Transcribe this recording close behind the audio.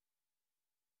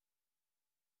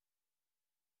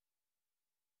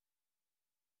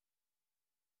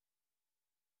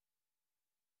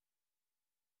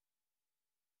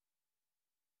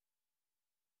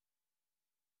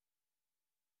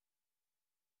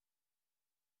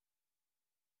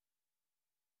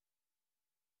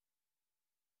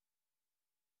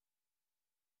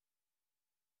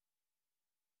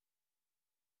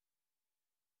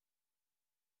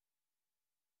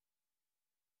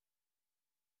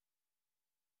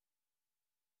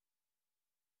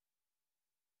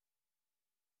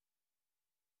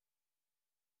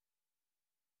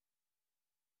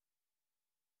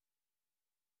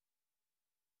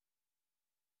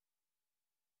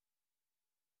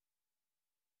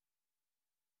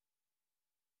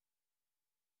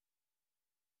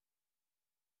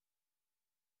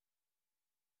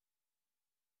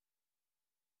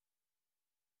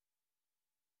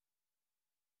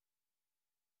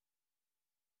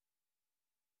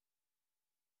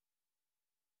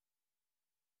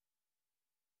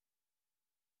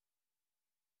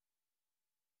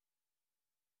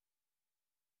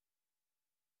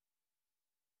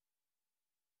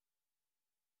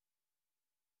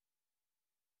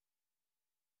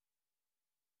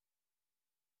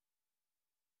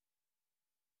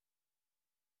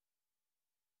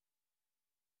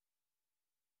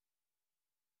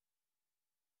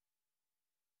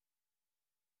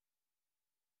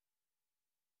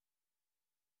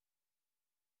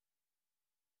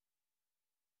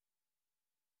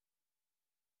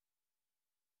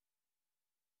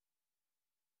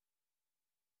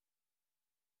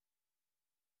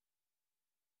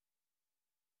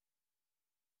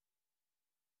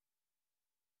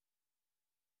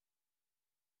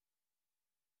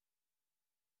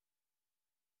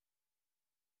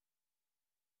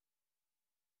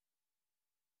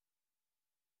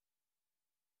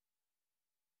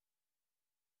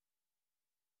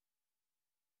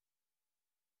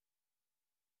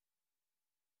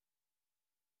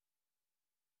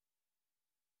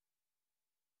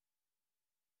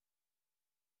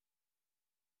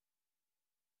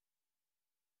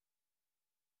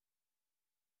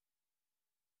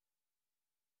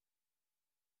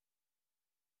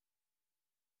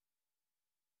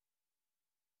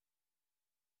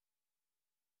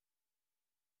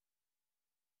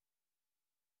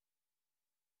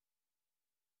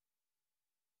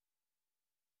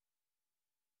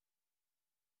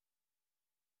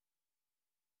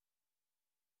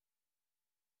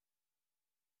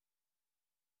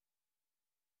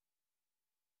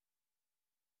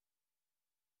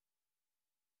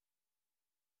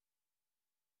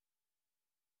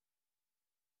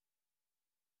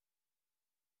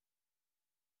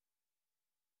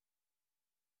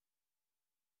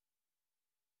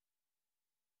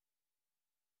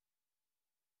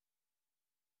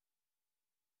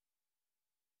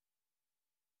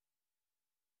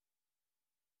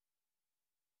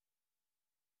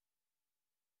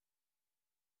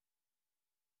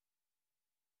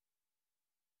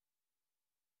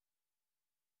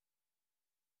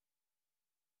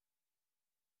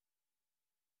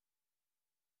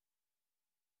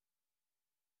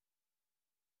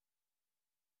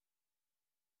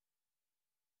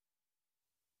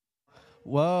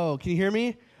Whoa, can you hear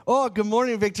me? Oh, good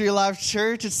morning, Victory Life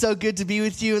Church. It's so good to be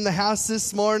with you in the house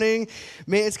this morning.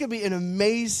 Man, it's going to be an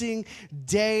amazing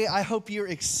day. I hope you're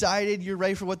excited. You're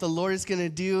ready for what the Lord is going to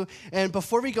do. And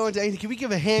before we go into anything, can we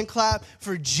give a hand clap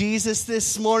for Jesus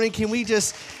this morning? Can we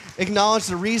just acknowledge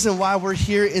the reason why we're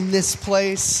here in this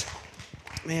place?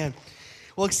 Man.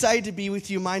 Well, excited to be with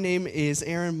you. My name is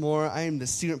Aaron Moore. I am the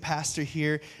student pastor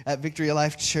here at Victory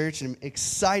Life Church, and I'm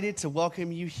excited to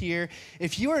welcome you here.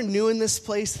 If you are new in this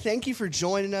place, thank you for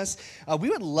joining us. We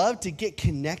would love to get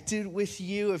connected with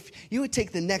you. If you would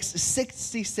take the next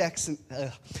 60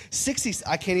 seconds,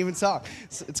 I can't even talk.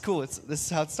 It's cool. This is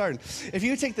how it started. If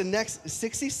you would take the next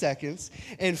 60 seconds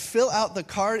and fill out the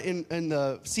card in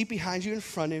the seat behind you in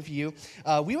front of you,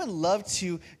 we would love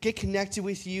to get connected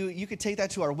with you. You could take that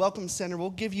to our Welcome Center. We'll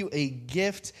give you a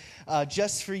gift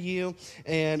just for you,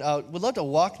 and we'd love to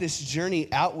walk this journey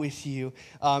out with you.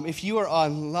 If you are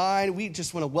online, we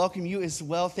just want to welcome you as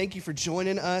well. Thank you for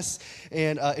joining us,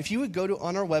 and if you would go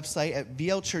on our website at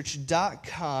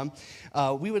vlchurch.com,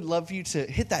 we would love for you to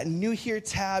hit that New Here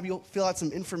tab. You'll fill out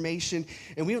some information,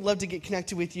 and we would love to get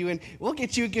connected with you, and we'll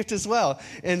get you a gift as well.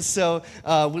 And so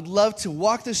we'd love to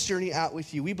walk this journey out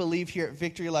with you. We believe here at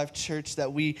Victory Life Church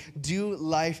that we do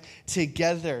life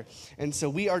together, and so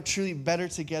we are truly better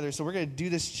together. So we're going to do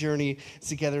this journey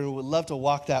together, and we'd love to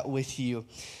walk that with you.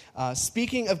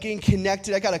 Speaking of getting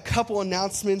connected, I got a couple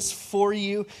announcements for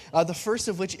you. The first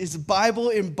of which is Bible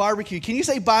and Barbecue. Can you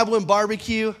say Bible and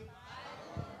Barbecue?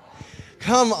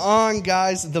 Come on,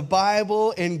 guys, the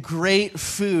Bible and great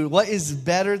food. What is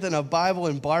better than a Bible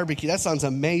and barbecue? That sounds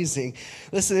amazing.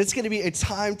 Listen, it's going to be a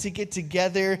time to get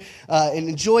together and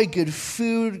enjoy good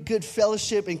food, good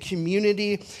fellowship and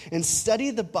community, and study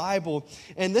the Bible.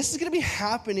 And this is going to be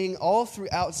happening all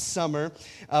throughout summer.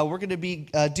 We're going to be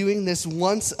doing this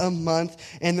once a month,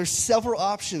 and there's several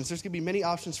options. There's going to be many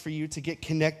options for you to get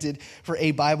connected for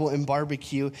a Bible and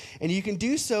barbecue. And you can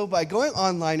do so by going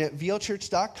online at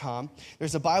vlchurch.com.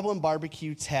 There's a Bible and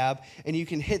Barbecue tab, and you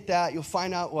can hit that. You'll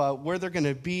find out where they're going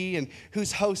to be and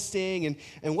who's hosting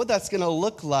and what that's going to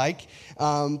look like.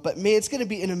 But, man, it's going to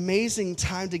be an amazing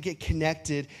time to get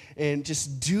connected and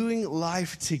just doing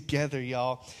life together,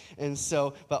 y'all. And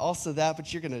so,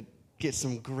 but you're going to get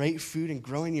some great food and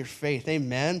growing your faith.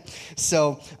 Amen.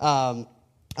 So,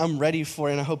 I'm ready for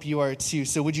it, and I hope you are too.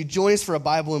 So would you join us for a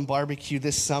Bible and barbecue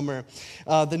this summer?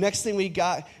 The next thing we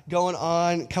got going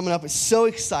on, coming up, it's so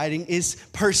exciting, is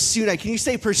Pursue Night. Can you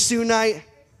say Pursue Night?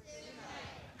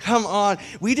 Come on.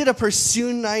 We did a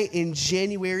Pursue Night in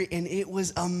January, and it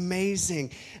was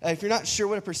amazing. If you're not sure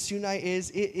what a Pursue Night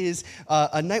is, it is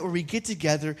a night where we get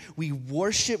together, we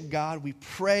worship God, we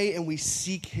pray, and we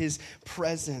seek His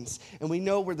presence. And we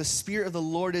know where the Spirit of the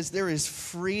Lord is, there is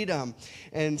freedom.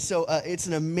 And so it's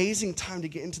an amazing time to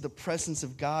get into the presence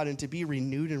of God and to be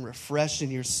renewed and refreshed in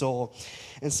your soul.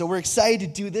 And so we're excited to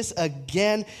do this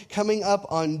again, coming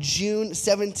up on June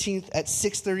 17th at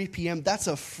 6:30 p.m. That's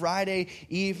a Friday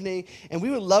evening, and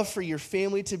we would love for your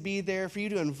family to be there, for you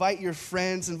to invite your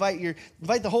friends, invite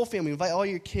the whole family, invite all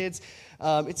your kids.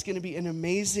 It's going to be an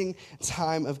amazing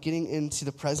time of getting into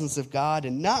the presence of God.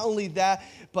 And not only that,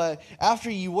 but after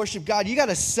you worship God, you got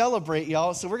to celebrate,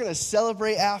 y'all. So we're going to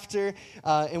celebrate after,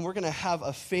 and we're going to have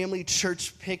a family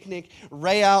church picnic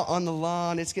right out on the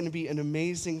lawn. It's going to be an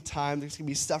amazing time. There's going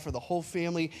to be stuff for the whole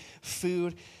family,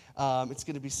 food. It's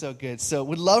going to be so good. So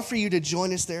we'd love for you to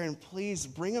join us there, and please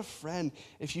bring a friend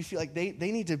if you feel like they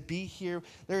need to be here.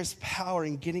 There is power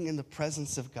in getting in the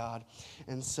presence of God.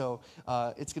 And so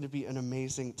it's going to be an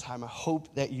amazing time. I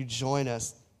hope that you join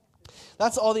us.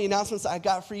 That's all the announcements I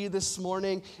got for you this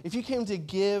morning. If you came to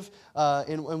give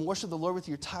and worship the Lord with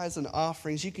your tithes and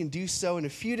offerings, you can do so in a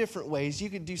few different ways. You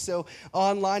could do so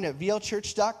online at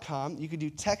vlchurch.com. You could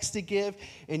do text to give,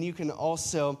 and you can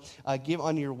also give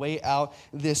on your way out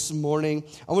this morning.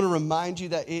 I want to remind you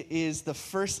that it is the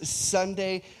first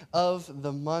Sunday of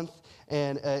the month,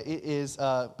 and it is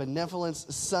Benevolence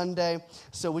Sunday.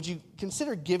 So would you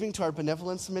consider giving to our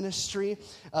benevolence ministry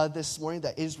this morning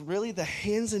that is really the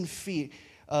hands and feet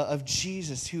of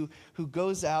Jesus who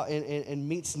goes out and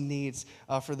meets needs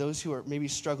for those who are maybe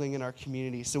struggling in our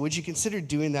community. So would you consider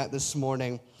doing that this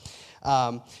morning?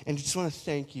 And just want to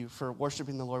thank you for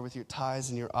worshiping the Lord with your tithes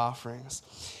and your offerings.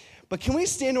 But can we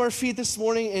stand to our feet this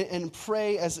morning and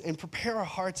pray and prepare our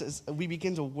hearts as we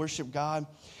begin to worship God?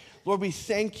 Lord, we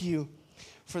thank you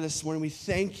for this morning. We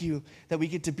thank you that we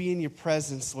get to be in your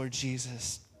presence, Lord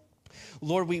Jesus.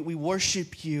 Lord, we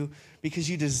worship you because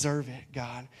you deserve it,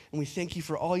 God. And we thank you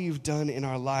for all you've done in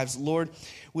our lives. Lord,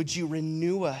 would you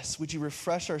renew us? Would you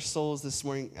refresh our souls this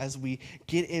morning as we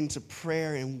get into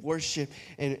prayer and worship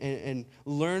and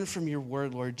learn from your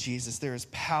word, Lord Jesus? There is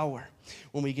power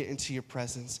when we get into your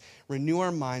presence. Renew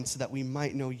our minds so that we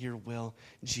might know your will,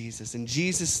 Jesus. In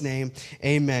Jesus' name,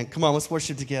 amen. Come on, let's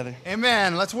worship together.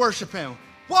 Amen. Let's worship him.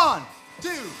 1, 2,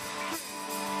 3.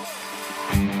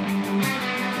 Did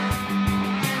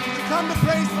you come to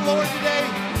praise the Lord today?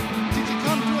 Did you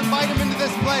come to invite him into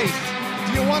this place?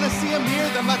 Do you want to see him here?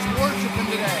 Then let's worship him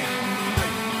today.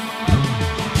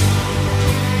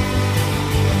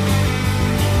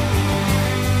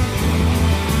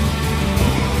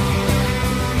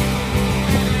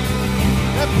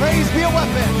 Let praise be a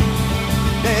weapon.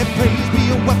 Let praise be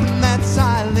a weapon that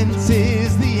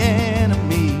silences the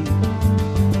enemy.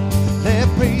 Let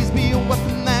praise be a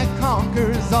weapon that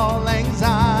conquers all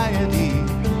anxiety.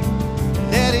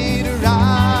 Let it arise.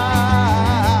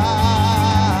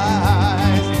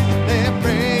 Let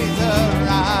praise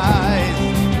arise.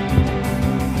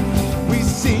 We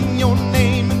sing your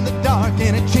name in the dark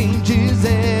and it changes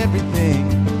everything.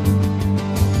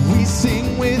 We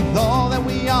sing with all that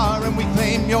we are and we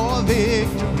claim your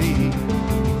victory.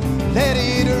 Let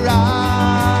it arise.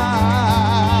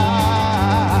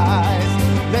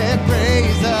 Let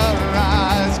praise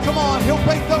arise. Come on, he'll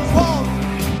break those walls.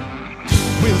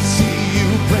 We'll see you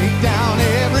break down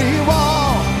every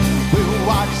wall. We'll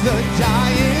watch the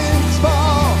giants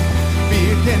fall.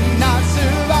 Fear cannot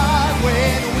survive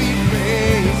when we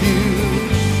praise you.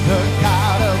 The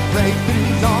God of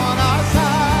breakthroughs on our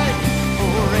side.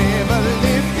 Forever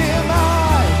lift him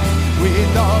high.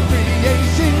 With all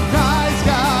creation cries,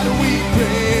 God, we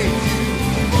praise you.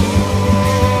 Oh,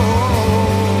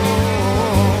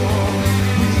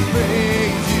 we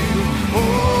praise you. Oh,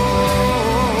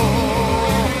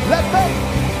 let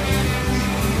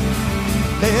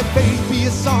faith be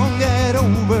a song that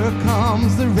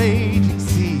overcomes the raging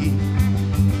sea.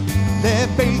 Let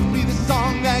faith be the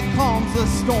song that calms the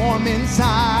storm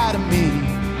inside of me.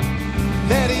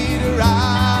 Let it arise.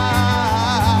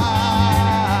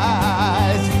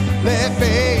 Let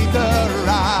faith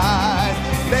arise.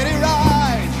 Let it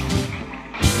rise.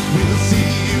 We'll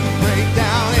see you break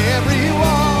down every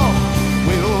wall.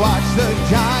 We'll watch the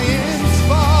giants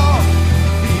fall.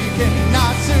 We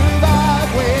cannot survive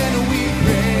when we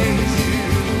praise you.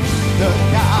 The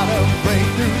God of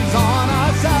breakthroughs on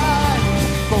our side.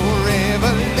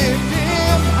 Forever lift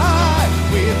him high.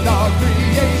 With all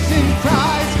creation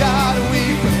cries, God, we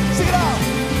praise. Sing it out.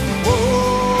 Oh,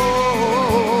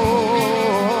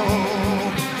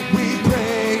 we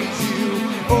praise you.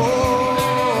 Oh,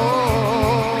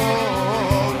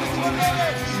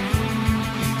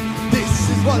 this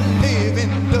is what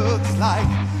living looks like.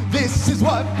 This is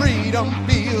what freedom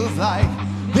feels like.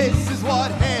 This is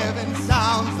what heaven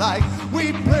sounds like.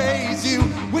 We praise you.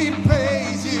 We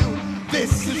praise you.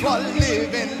 This is what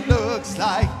living looks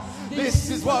like. This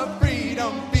is what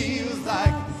freedom feels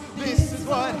like. This is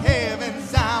what heaven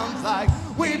sounds like.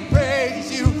 We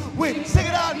praise you. We sing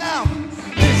it out now.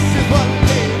 This is what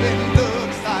living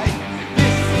looks like.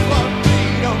 This is what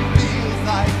freedom feels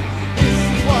like. This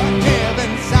is what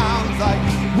heaven sounds like.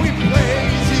 We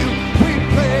praise you. We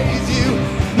praise you.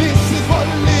 This is what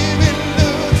living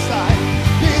looks like.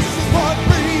 This is what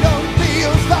freedom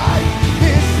feels like.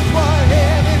 This is what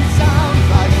heaven sounds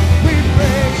like. We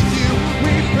praise you.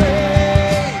 We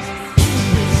praise.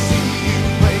 We'll see you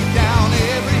break down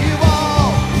every wall.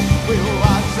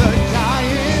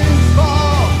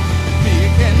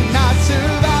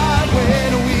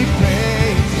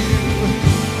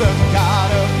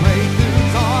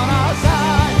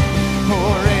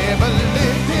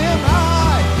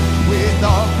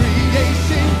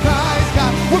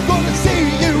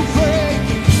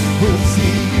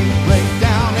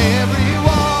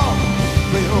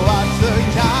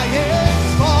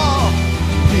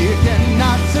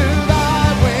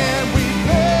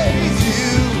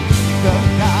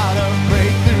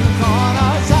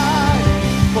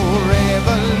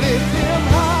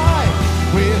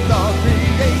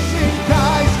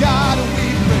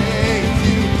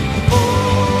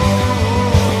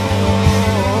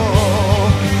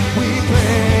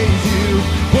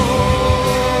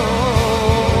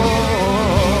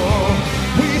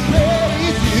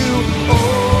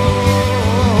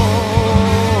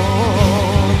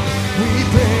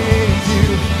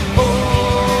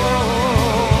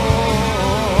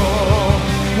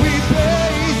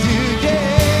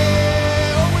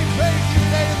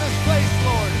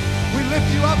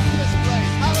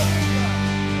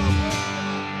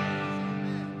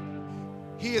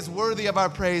 of our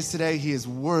praise today. He is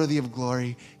worthy of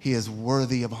glory. He is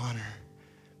worthy of honor.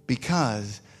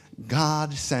 Because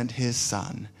God sent his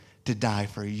Son to die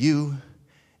for you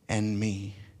and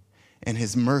me. And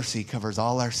his mercy covers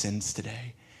all our sins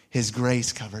today. His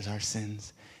grace covers our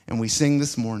sins. And we sing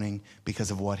this morning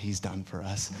because of what he's done for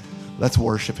us. Let's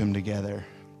worship him together.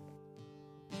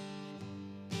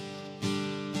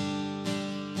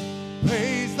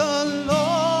 Praise the Lord.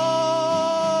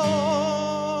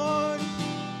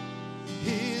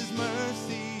 His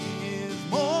mercy is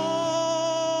more.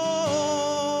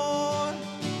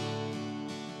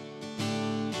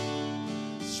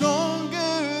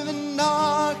 Stronger than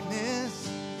darkness,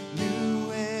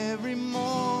 new every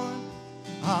morn.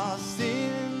 Our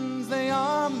sins, they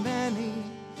are many.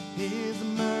 His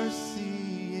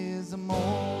mercy is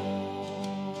more.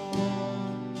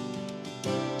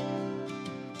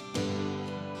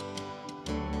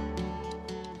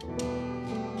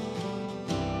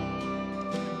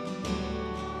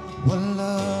 What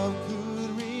love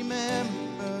could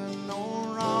remember,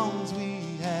 no wrongs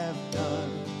we have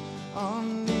done.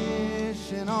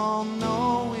 Omniscient,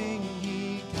 all-knowing,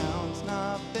 he counts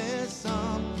not their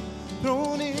sum.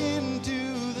 Thrown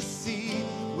into the sea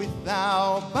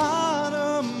without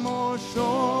bottom or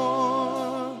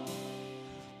shore.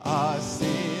 Our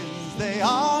sins, they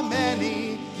are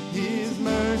many, his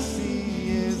mercy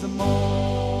is more.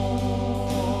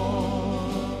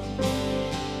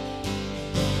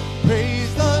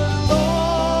 Praise the Lord.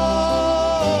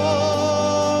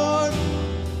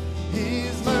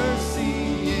 His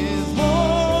mercy is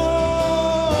more.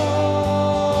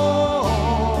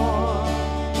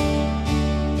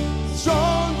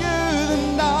 Stronger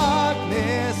than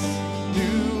darkness,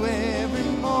 new every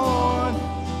morn.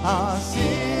 Our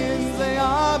sins, they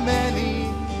are many.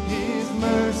 His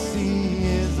mercy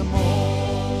is more.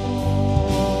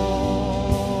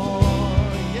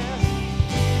 Yes.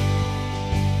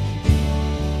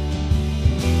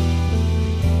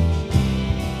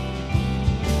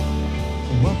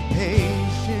 What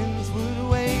patience would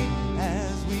wait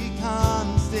as we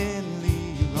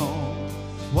constantly roam?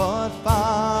 What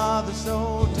Father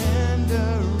so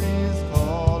tender is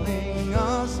calling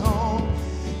us home?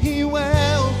 He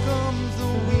welcomes the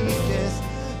weakest,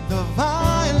 the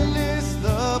vilest,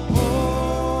 the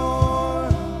poor.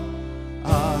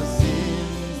 Our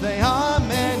sins, they are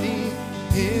many.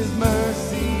 His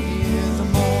mercy is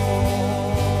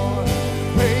more.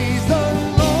 Praise the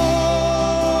Lord.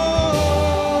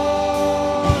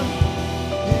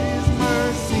 His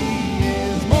mercy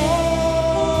is more.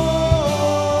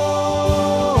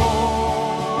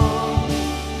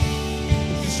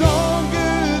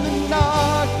 Stronger than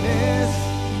darkness,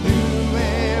 new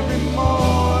every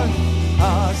morn.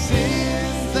 Our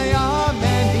sins, they are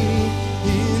many.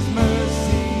 His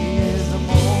mercy is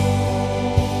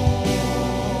more.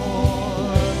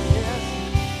 Yes.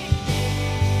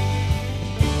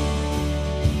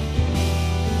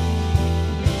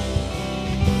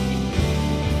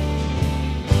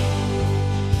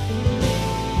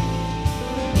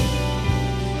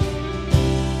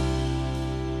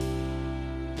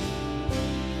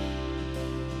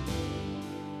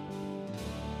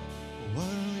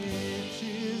 What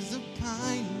riches of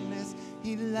kindness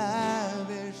he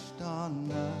lavished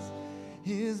on us.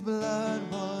 His blood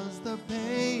was the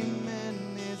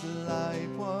payment, his life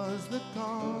was the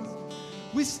cause.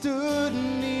 We stood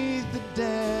beneath the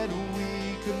debt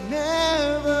we could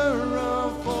never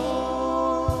afford.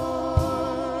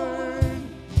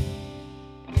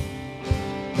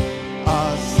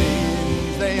 Our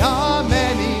sins, they are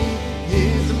many.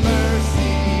 His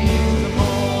mercy is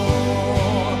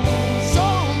more. So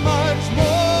much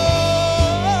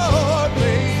more.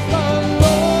 Praise the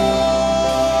Lord.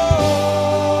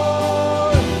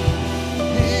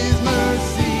 His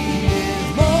mercy is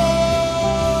more.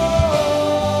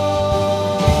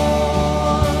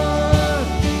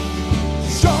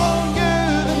 Stronger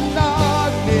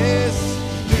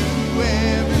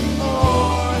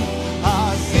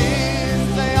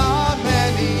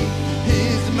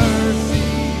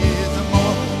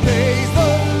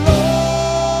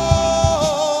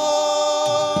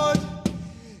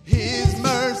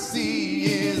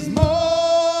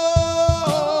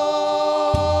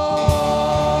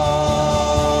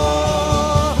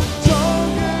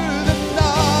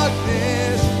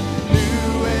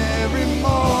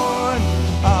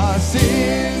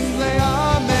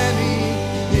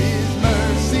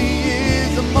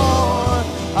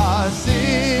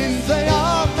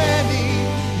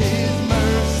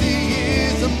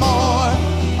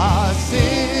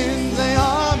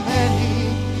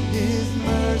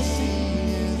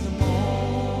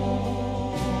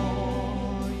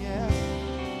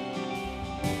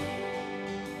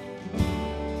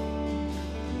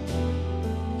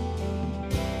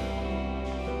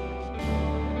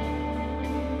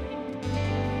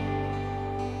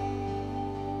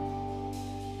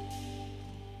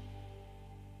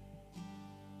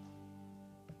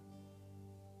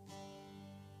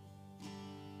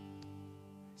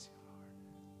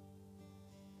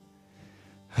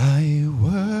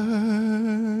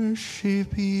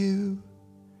worship you,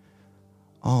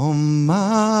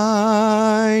 Almighty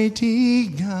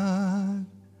God.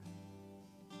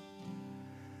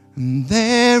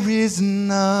 There is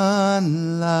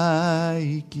none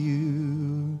like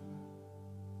you.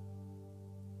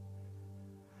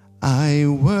 I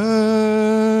worship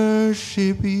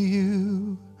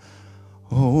you,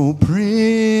 O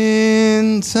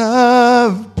Prince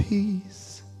of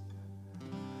Peace.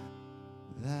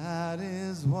 That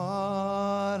is what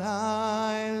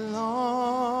I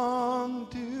long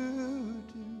to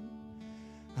do.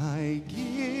 I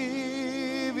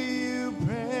give you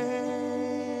praise,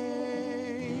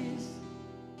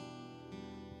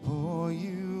 for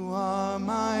you are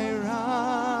my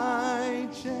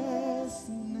righteousness.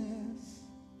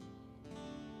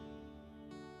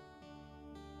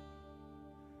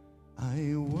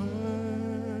 I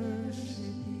worship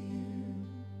you,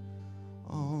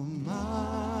 Almighty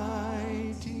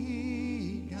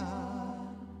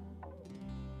God.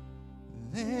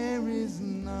 There is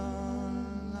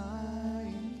none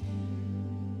like you.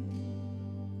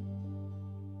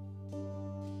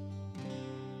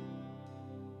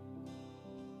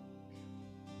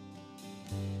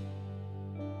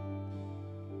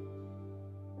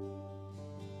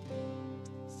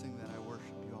 Sing that, I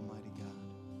worship you, Almighty God.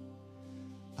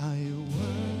 I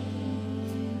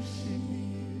worship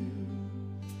you,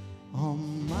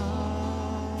 Almighty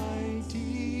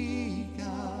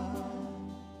God.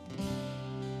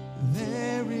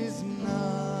 There is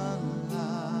none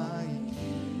like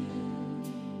you.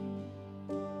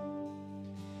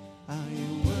 I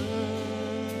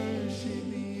worship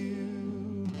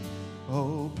you,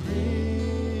 O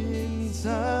Prince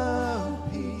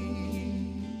of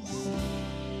Peace.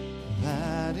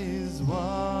 That is what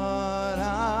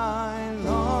I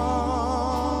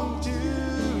long to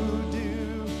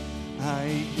do.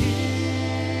 I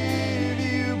give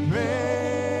you praise,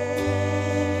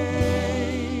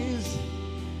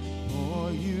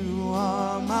 for you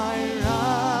are my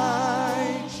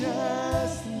righteousness.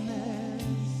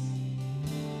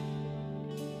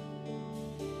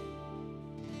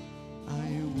 I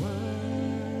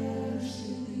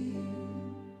worship you,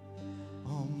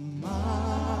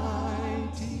 Almighty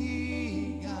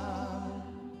God.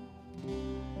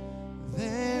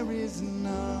 There is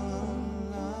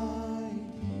none like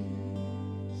you.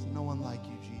 There's no one like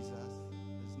you, Jesus.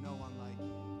 There's no one like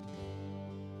you.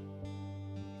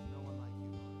 There's no one like you,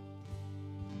 Lord.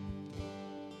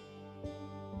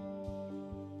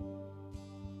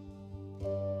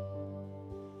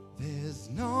 There's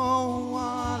no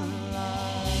one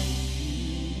like you,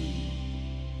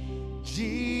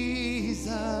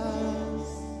 Jesus.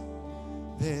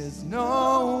 There's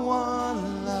no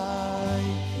one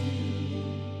like you,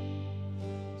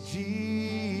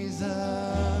 Jesus.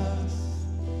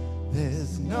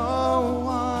 There's no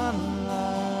one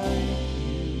like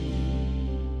you.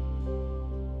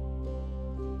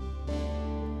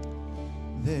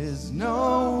 There's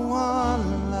no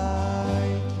one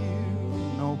like you.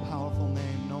 No powerful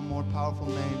name, no more powerful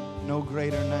name, no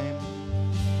greater name.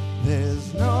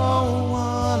 There's no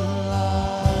one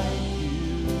like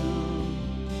you,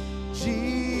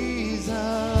 Jesus.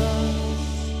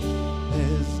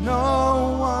 There's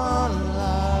no one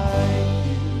like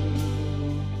you,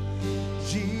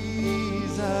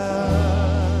 Jesus.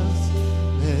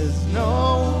 There's no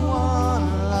one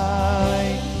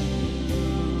like you.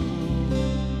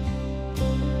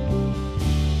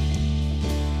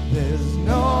 There's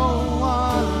no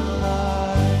one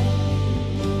like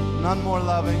you. None more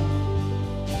loving.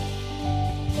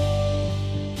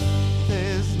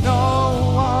 There's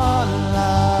no one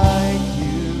like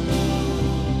you,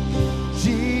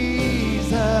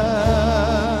 Jesus.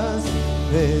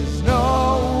 There's no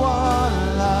one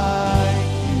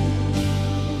like you,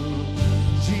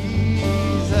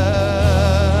 Jesus.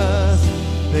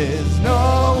 There's no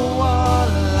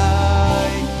one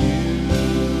like you,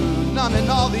 none in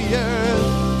all the earth.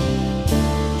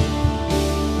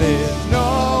 There's no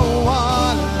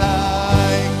one like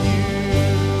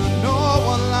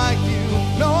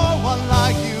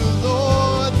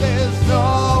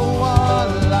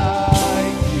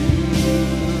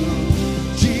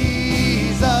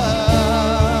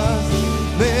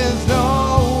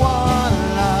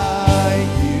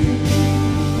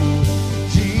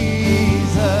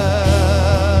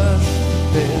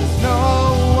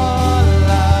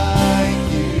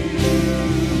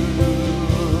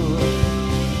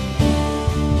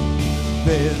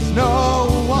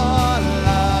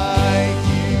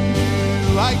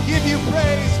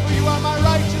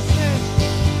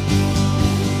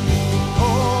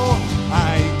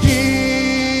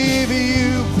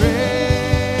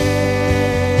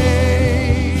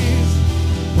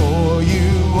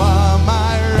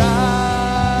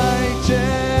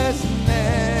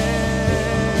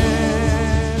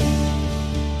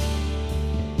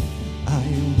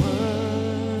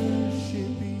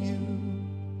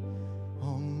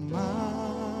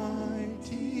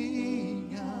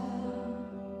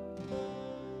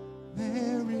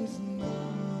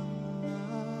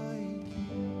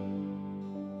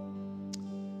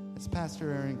As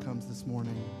Pastor Aaron comes this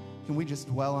morning, can we just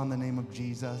dwell on the name of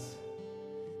Jesus?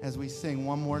 As we sing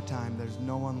one more time, there's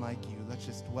no one like you. Let's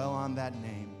just dwell on that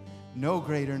name. No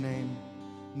greater name,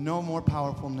 no more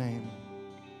powerful name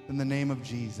than the name of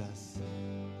Jesus.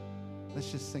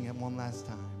 Let's just sing it one last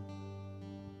time.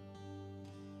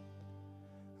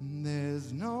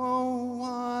 There's no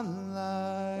one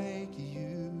like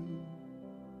you,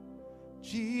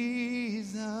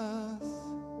 Jesus.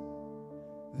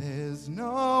 There's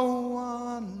no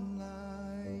one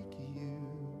like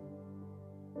you,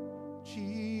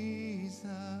 Jesus.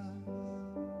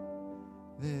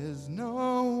 There's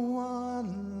no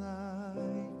one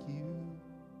like you.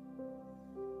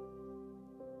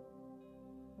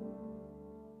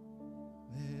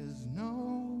 There's no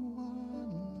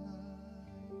one like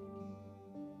you.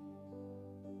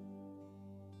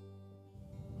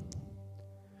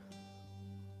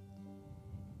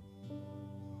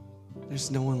 There's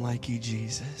no one like you,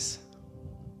 Jesus.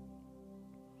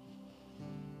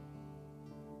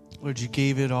 Lord, you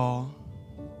gave it all.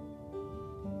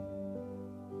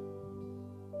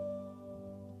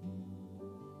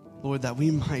 Lord, that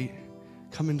we might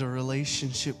come into a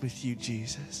relationship with you,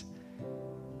 Jesus.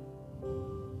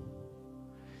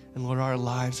 And Lord, our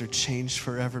lives are changed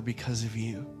forever because of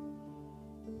you.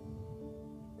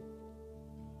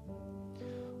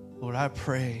 Lord, I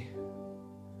pray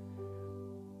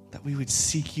that we would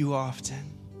seek you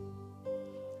often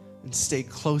and stay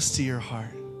close to your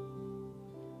heart,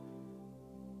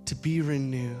 to be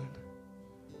renewed.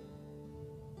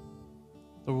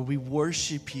 Lord, we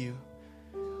worship you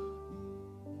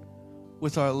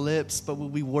with our lips, but will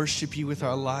we worship you with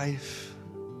our life?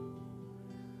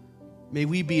 May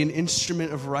we be an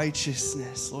instrument of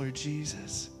righteousness, Lord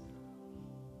Jesus.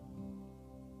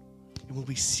 And will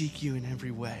we seek you in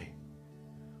every way?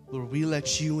 Lord, we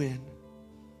let you in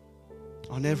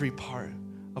on every part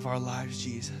of our lives,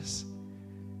 Jesus.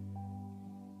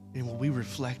 And will we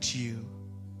reflect you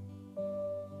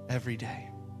every day?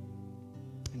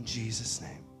 In Jesus'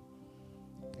 name,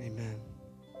 amen.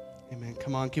 Amen.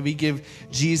 Come on, can we give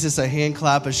Jesus a hand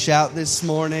clap, a shout this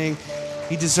morning?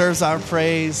 He deserves our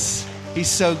praise. He's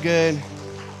so good.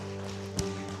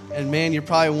 And man, you're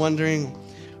probably wondering,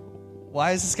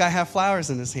 why does this guy have flowers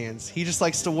in his hands? He just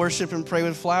likes to worship and pray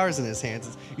with flowers in his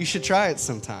hands. You should try it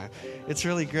sometime. It's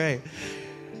really great.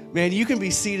 Man, you can be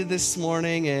seated this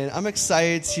morning, and I'm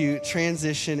excited to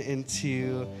transition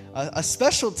into a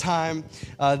special time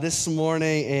this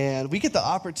morning, and we get the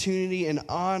opportunity and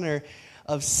honor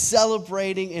of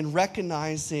celebrating and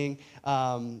recognizing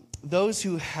those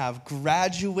who have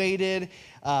graduated.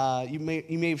 You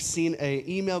may have seen an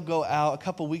email go out a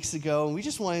couple weeks ago, and we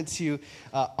just wanted to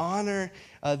honor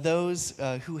those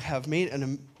who have made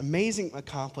an amazing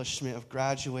accomplishment of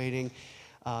graduating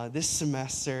this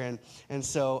semester. And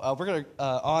so we're going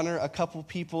to honor a couple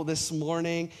people this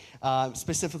morning,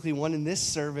 specifically one in this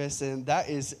service, and that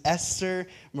is Esther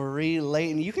Marie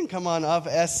Layton. You can come on up,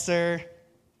 Esther.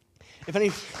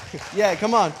 Yeah,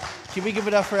 come on. Can we give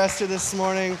it up for Esther this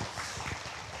morning?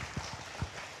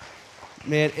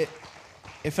 Man,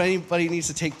 if anybody needs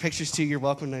to take pictures too, you're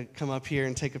welcome to come up here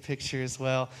and take a picture as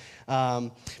well.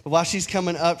 But while she's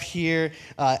coming up here,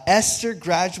 Esther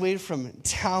graduated from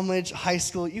Talmadge High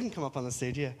School. You can come up on the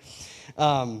stage, yeah.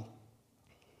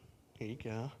 Here you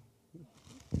go.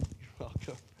 You're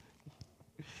welcome.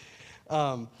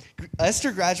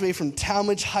 Esther graduated from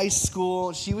Talmadge High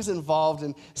School. She was involved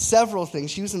in several things.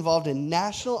 She was involved in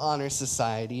National Honor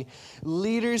Society,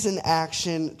 Leaders in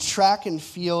Action, Track and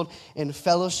Field, and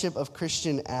Fellowship of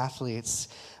Christian Athletes.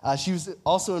 She was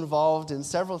also involved in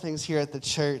several things here at the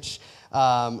church,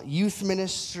 youth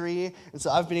ministry. And so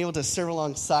I've been able to serve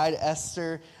alongside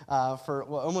Esther for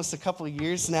almost a couple of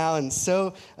years now. And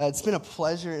so it's been a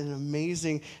pleasure and an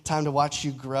amazing time to watch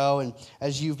you grow. And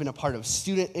as you've been a part of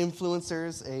Student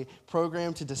Influencers, a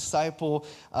program to disciple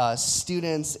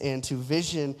students and to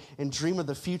vision and dream of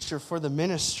the future for the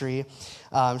ministry.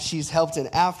 She's helped in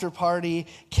after party,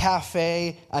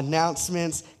 cafe,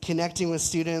 announcements, connecting with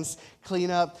students,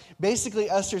 cleanup. Basically,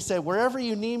 Esther said, wherever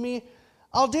you need me,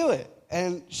 I'll do it.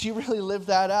 And she really lived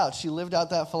that out. She lived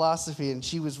out that philosophy, and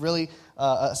she was really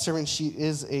a servant. She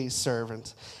is a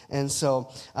servant. And so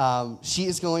she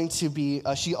is going to be,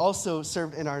 she also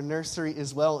served in our nursery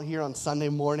as well here on Sunday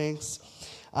mornings.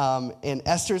 And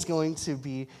Esther's going to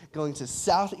be going to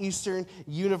Southeastern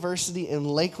University in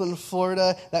Lakeland,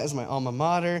 Florida. That is my alma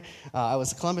mater. I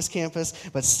was a Columbus campus,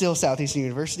 but still Southeastern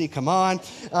University. Come on.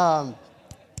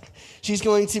 She's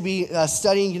going to be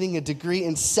studying, getting a degree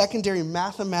in secondary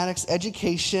mathematics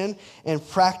education and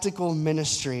practical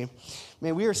ministry.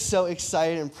 Man, we are so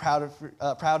excited and proud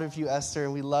of you, Esther,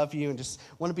 and we love you and just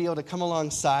want to be able to come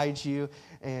alongside you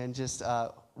and just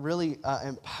really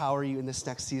empower you in this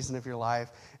next season of your life.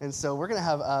 And so we're going to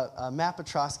have Matt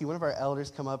Petrosky, one of our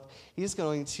elders, come up. He's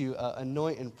going to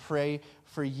anoint and pray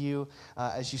for you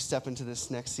as you step into this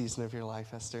next season of your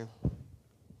life, Esther.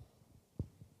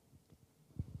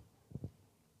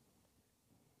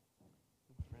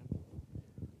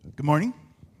 Good morning.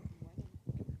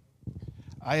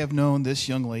 I have known this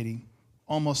young lady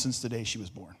almost since the day she was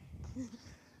born.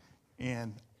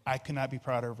 And I cannot be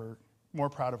more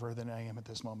proud of her than I am at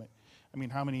this moment. I mean,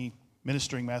 how many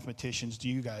ministering mathematicians do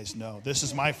you guys know? This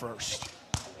is my first.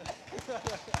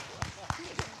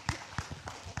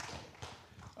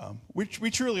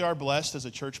 We truly are blessed as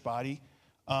a church body.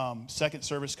 Second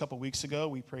service a couple weeks ago,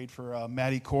 we prayed for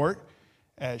Maddie Court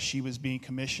as she was being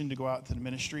commissioned to go out into the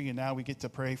ministry, and now we get to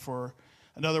pray for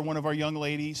another one of our young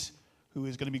ladies who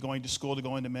is going to be going to school to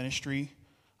go into ministry.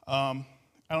 I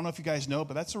don't know if you guys know,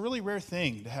 but that's a really rare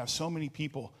thing to have so many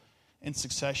people in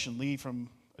succession leave from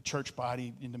a church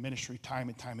body into ministry time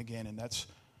and time again, and that's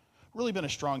really been a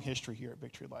strong history here at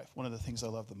Victory Life, one of the things I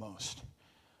love the most.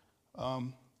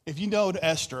 If you know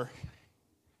Esther,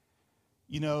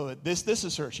 you know this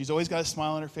is her. She's always got a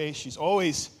smile on her face. She's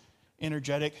always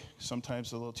energetic,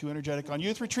 sometimes a little too energetic on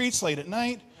youth retreats late at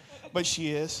night, but she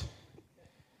is.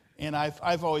 And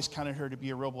I've always counted her to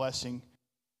be a real blessing.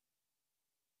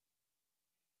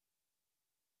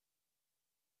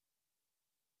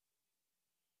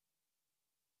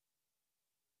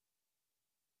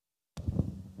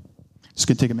 Just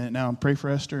going to take a minute now and pray for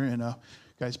Esther. And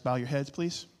guys, bow your heads,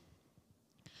 please.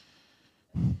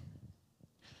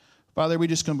 Father, we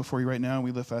just come before you right now and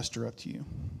we lift Esther up to you.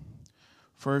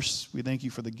 First, we thank you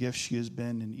for the gift she has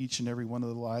been in each and every one of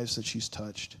the lives that she's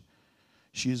touched.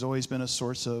 She has always been a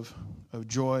source of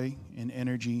joy and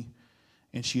energy,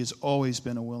 and she has always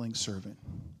been a willing servant.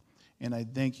 And I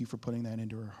thank you for putting that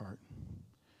into her heart.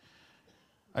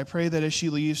 I pray that as she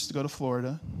leaves to go to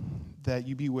Florida, that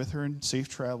you be with her in safe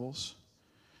travels,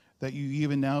 that you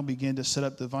even now begin to set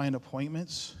up divine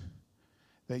appointments,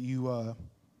 that you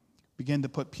begin to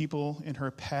put people in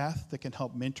her path that can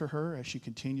help mentor her as she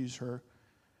continues her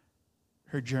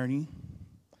journey.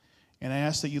 And I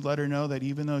ask that you let her know that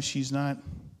even though she's not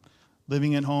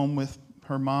living at home with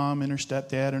her mom and her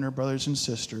stepdad and her brothers and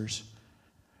sisters,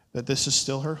 that this is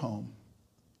still her home,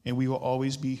 and we will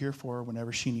always be here for her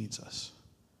whenever she needs us.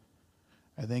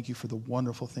 I thank you for the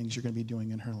wonderful things you're going to be doing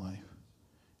in her life.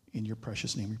 In your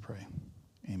precious name we pray.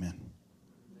 Amen.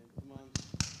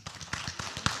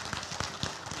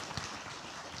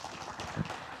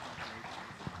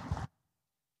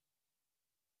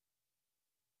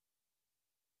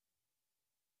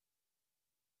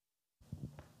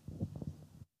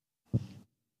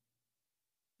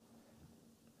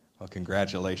 Well,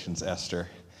 congratulations, Esther.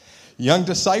 Young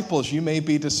disciples, you may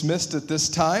be dismissed at this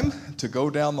time to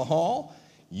go down the hall.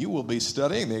 You will be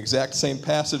studying the exact same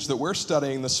passage that we're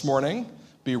studying this morning.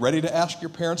 Be ready to ask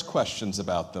your parents questions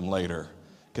about them later,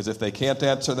 because if they can't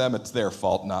answer them, it's their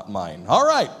fault, not mine. All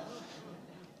right.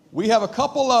 We have a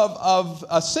couple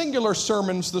of singular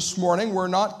sermons this morning. We're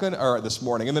not going to, or this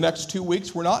morning, in the next 2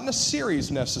 weeks. We're not in a series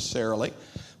necessarily,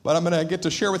 but I'm going to get to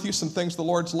share with you some things the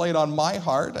Lord's laid on my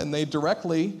heart, and they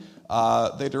directly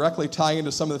tie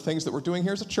into some of the things that we're doing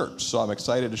here as a church. So I'm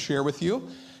excited to share with you.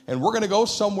 And we're going to go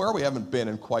somewhere we haven't been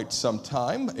in quite some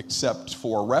time, except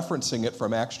for referencing it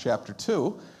from Acts chapter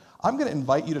 2. I'm going to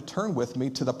invite you to turn with me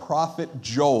to the prophet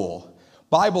Joel.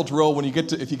 Bible drill,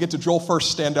 if you get to Joel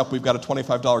first, stand up. We've got a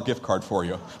 $25 gift card for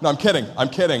you. No, I'm kidding,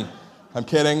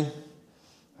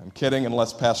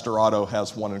 unless Pastor Otto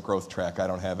has one in Growth Track. I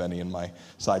don't have any in my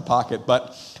side pocket.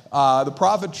 But the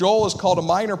prophet Joel is called a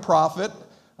minor prophet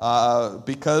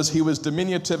because he was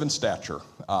diminutive in stature.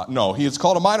 No, he is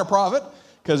called a minor prophet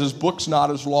because his book's not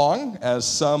as long as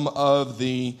some of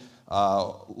the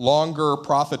longer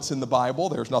prophets in the Bible.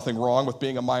 There's nothing wrong with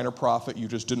being a minor prophet. You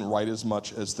just didn't write as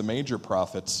much as the major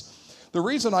prophets. The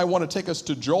reason I want to take us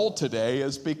to Joel today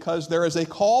is because there is a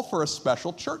call for a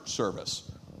special church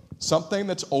service, something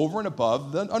that's over and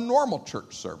above a normal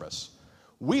church service.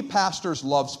 We pastors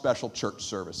love special church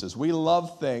services. We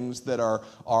love things that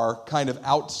are kind of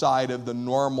outside of the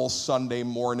normal Sunday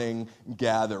morning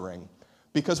gathering.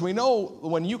 Because we know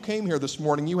when you came here this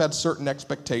morning, you had certain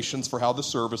expectations for how the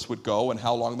service would go and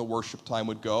how long the worship time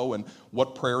would go and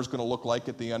what prayer is going to look like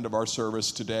at the end of our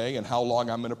service today and how long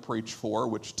I'm going to preach for,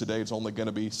 which today is only going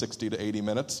to be 60 to 80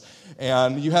 minutes.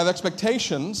 And you have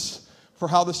expectations for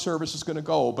how the service is going to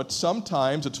go. But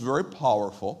sometimes it's very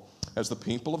powerful as the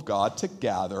people of God to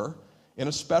gather in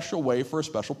a special way for a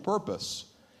special purpose.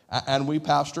 And we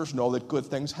pastors know that good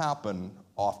things happen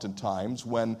oftentimes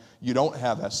when you don't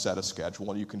have as set a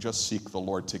schedule and you can just seek the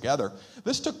Lord together.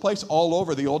 This took place all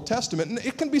over the Old Testament, and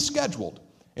it can be scheduled.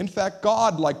 In fact,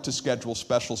 God liked to schedule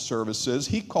special services.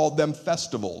 He called them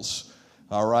festivals,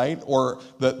 all right? Or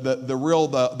the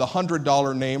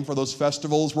 $100 name for those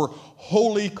festivals were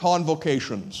holy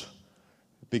convocations,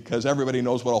 because everybody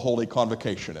knows what a holy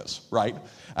convocation is, right?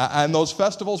 And those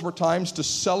festivals were times to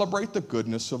celebrate the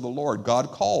goodness of the Lord. God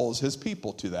calls his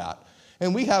people to that.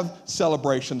 And we have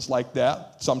celebrations like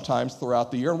that sometimes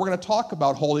throughout the year, and we're going to talk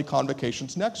about holy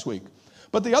convocations next week.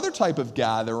 But the other type of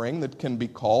gathering that can be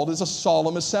called is a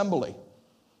solemn assembly.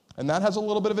 And that has a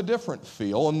little bit of a different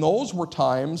feel, and those were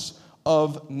times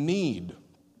of need,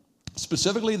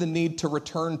 specifically the need to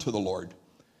return to the Lord,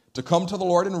 to come to the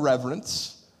Lord in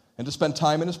reverence, and to spend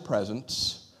time in his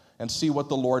presence and see what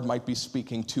the Lord might be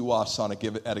speaking to us at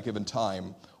a given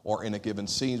time or in a given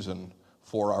season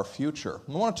for our future.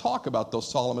 And I want to talk about those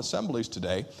solemn assemblies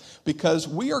today because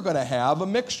we are going to have a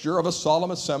mixture of a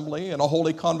solemn assembly and a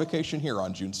holy convocation here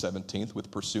on June 17th with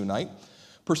Pursue Night.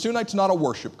 Pursue Night's not a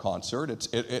worship concert.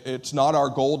 It's not our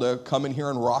goal to come in here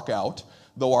and rock out,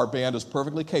 though our band is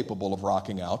perfectly capable of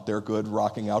rocking out. They're good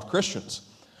rocking out Christians.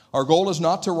 Our goal is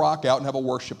not to rock out and have a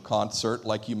worship concert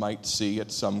like you might see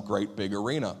at some great big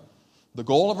arena. The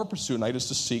goal of a Pursue Night is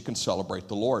to seek and celebrate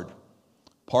the Lord.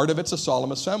 Part of it's a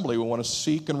solemn assembly. We want to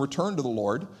seek and return to the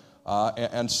Lord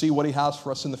and see what he has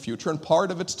for us in the future. And part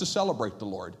of it's to celebrate the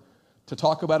Lord, to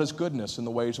talk about his goodness and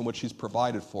the ways in which he's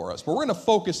provided for us. But we're going to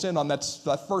focus in on that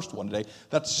first one today,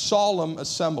 that solemn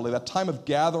assembly, that time of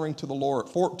gathering to the Lord,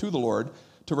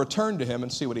 to return to him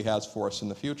and see what he has for us in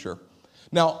the future.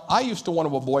 Now, I used to want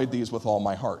to avoid these with all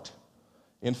my heart.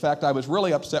 In fact, I was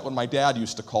really upset when my dad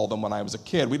used to call them when I was a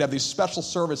kid. We'd have these special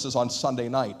services on Sunday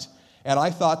night. And I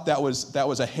thought that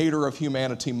was a hater of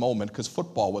humanity moment because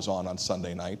football was on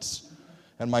Sunday nights.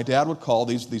 And my dad would call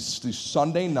these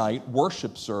Sunday night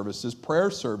worship services,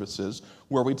 prayer services,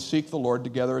 where we'd seek the Lord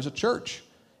together as a church.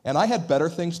 And I had better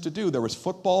things to do. There was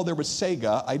football, there was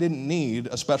Sega. I didn't need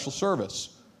a special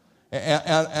service.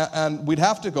 And we'd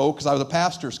have to go because I was a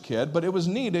pastor's kid, but it was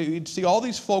neat. You'd see all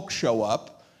these folks show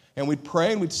up, and we'd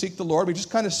pray and we'd seek the Lord. We'd just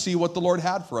kind of see what the Lord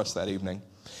had for us that evening.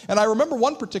 And I remember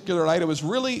one particular night, it was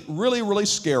really, really, really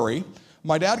scary.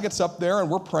 My dad gets up there, and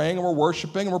we're praying, and we're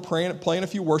worshiping, and we're playing a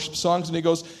few worship songs, and he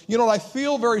goes, you know what, I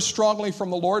feel very strongly from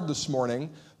the Lord this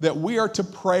morning that we are to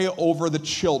pray over the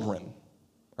children.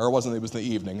 Or it was the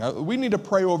evening. We need to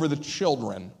pray over the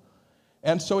children.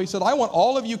 And so he said, I want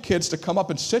all of you kids to come up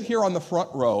and sit here on the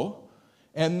front row,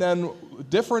 and then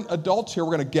different adults here,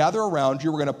 we're going to gather around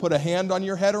you, we're going to put a hand on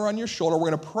your head or on your shoulder,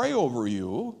 we're going to pray over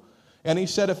you. And he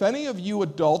said, if any of you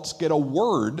adults get a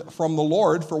word from the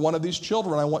Lord for one of these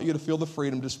children, I want you to feel the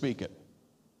freedom to speak it.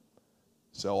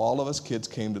 So all of us kids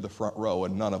came to the front row,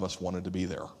 and none of us wanted to be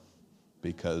there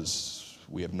because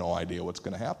we have no idea what's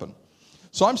going to happen.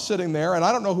 So I'm sitting there, and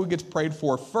I don't know who gets prayed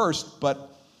for first,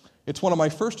 but it's one of my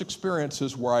first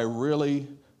experiences where I really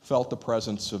felt the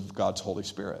presence of God's Holy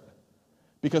Spirit.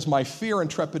 Because my fear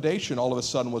and trepidation all of a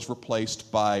sudden was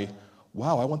replaced by,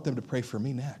 wow, I want them to pray for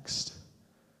me next.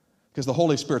 Because the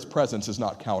Holy Spirit's presence is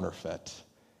not counterfeit.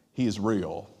 He is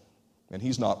real, and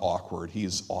he's not awkward.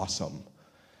 He's awesome.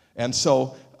 And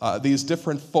so these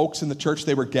different folks in the church,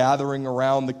 they were gathering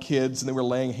around the kids, and they were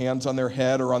laying hands on their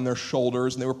head or on their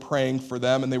shoulders, and they were praying for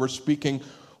them, and they were speaking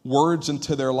words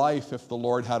into their life if the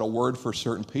Lord had a word for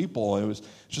certain people. And it was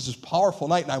just this powerful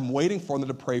night, and I'm waiting for them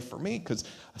to pray for me because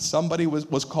somebody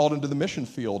was called into the mission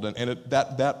field, and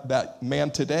that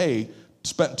man today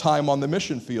spent time on the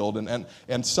mission field,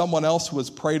 and someone else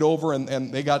was prayed over,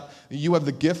 and they got, you have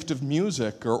the gift of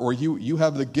music, or you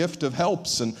have the gift of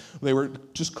helps, and they were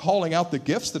just calling out the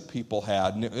gifts that people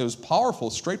had, and it was powerful,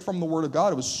 straight from the Word of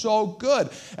God. It was so good,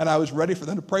 and I was ready for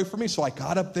them to pray for me, so I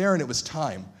got up there, and it was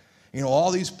time. You know,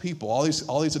 all these people, all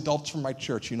these adults from my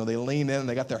church, you know, they lean in and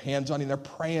they got their hands on you and they're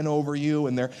praying over you,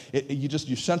 and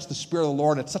you sense the Spirit of the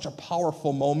Lord. And it's such a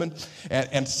powerful moment.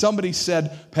 And somebody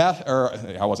said,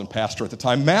 I wasn't pastor at the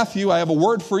time, Matthew, I have a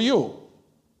word for you.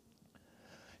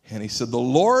 And he said, the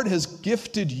Lord has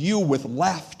gifted you with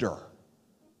laughter.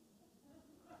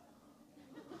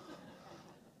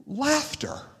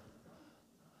 Laughter.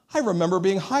 I remember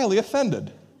being highly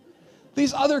offended.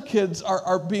 These other kids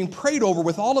are being prayed over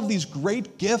with all of these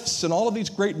great gifts and all of these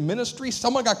great ministries.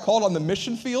 Someone got called on the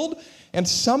mission field, and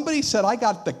somebody said, I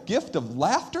got the gift of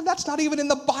laughter? That's not even in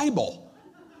the Bible.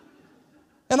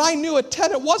 And I knew at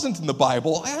 10 it wasn't in the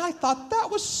Bible, and I thought that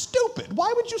was stupid.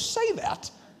 Why would you say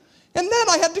that? And then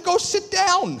I had to go sit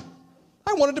down.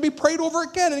 I wanted to be prayed over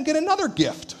again and get another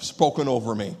gift spoken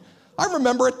over me. I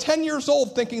remember at 10 years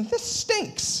old thinking, this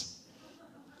stinks.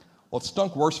 Well, it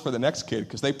stunk worse for the next kid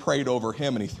because they prayed over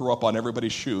him and he threw up on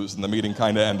everybody's shoes and the meeting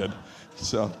kind of ended.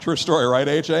 So, true story, right,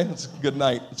 AJ? It's a good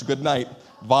night. It's a good night.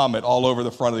 Vomit all over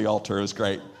the front of the altar. It was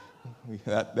great.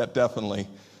 That definitely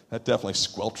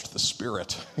squelched the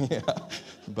spirit. Yeah.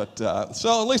 But,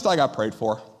 so at least I got prayed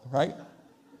for, right?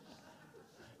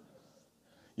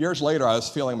 Years later, I was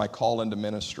feeling my call into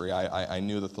ministry. I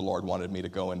knew that the Lord wanted me to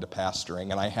go into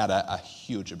pastoring, and I had a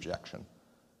huge objection.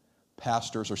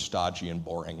 Pastors are stodgy and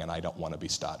boring, and I don't want to be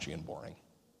stodgy and boring.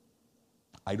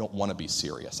 I don't want to be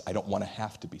serious. I don't want to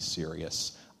have to be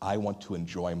serious. I want to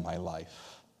enjoy my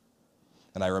life.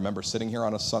 And I remember sitting here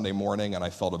on a Sunday morning, and I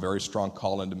felt a very strong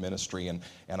call into ministry, and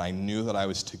I knew that I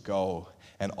was to go.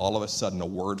 And all of a sudden, a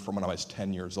word from when I was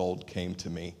 10 years old came to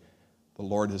me. The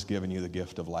Lord has given you the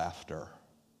gift of laughter,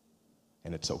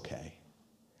 and it's okay.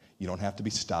 You don't have to be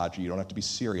stodgy. You don't have to be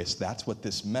serious. That's what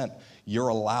this meant. You're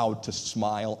allowed to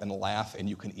smile and laugh, and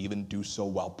you can even do so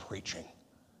while preaching.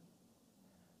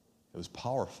 It was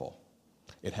powerful.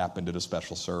 It happened at a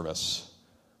special service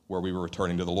where we were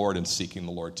returning to the Lord and seeking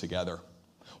the Lord together.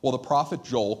 Well, the prophet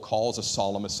Joel calls a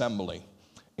solemn assembly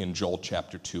in Joel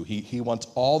chapter 2. He wants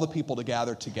all the people to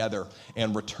gather together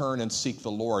and return and seek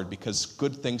the Lord, because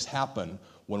good things happen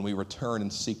when we return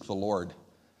and seek the Lord.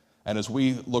 And as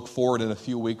we look forward in a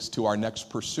few weeks to our next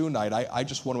Pursue Night, I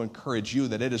just want to encourage you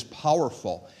that it is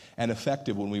powerful and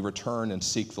effective when we return and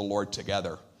seek the Lord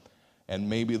together. And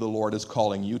maybe the Lord is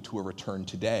calling you to a return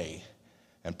today,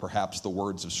 and perhaps the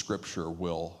words of Scripture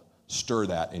will stir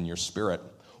that in your spirit.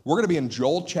 We're going to be in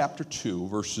Joel chapter 2,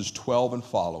 verses 12 and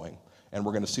following, and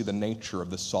we're going to see the nature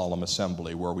of this solemn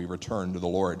assembly where we return to the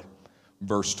Lord.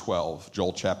 Verse 12,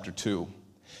 Joel chapter 2.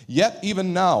 Yet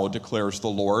even now, declares the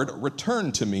Lord,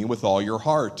 return to me with all your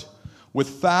heart, with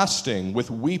fasting, with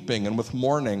weeping, and with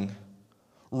mourning.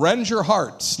 Rend your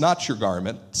hearts, not your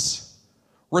garments.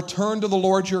 Return to the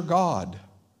Lord your God,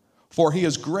 for he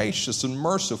is gracious and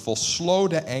merciful, slow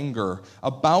to anger,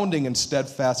 abounding in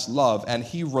steadfast love, and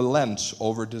he relents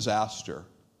over disaster.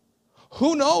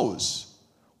 Who knows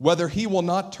whether he will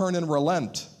not turn and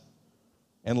relent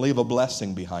and leave a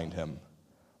blessing behind him,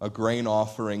 a grain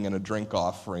offering and a drink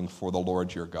offering for the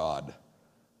Lord your God.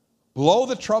 Blow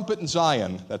the trumpet in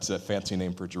Zion. That's a fancy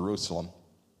name for Jerusalem.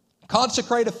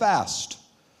 Consecrate a fast.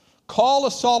 Call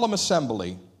a solemn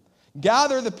assembly.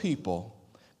 Gather the people.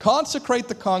 Consecrate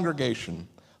the congregation.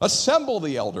 Assemble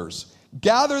the elders.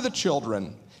 Gather the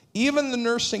children, even the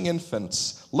nursing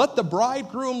infants. Let the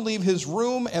bridegroom leave his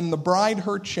room and the bride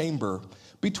her chamber.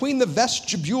 Between the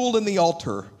vestibule and the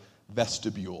altar.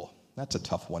 Vestibule. That's a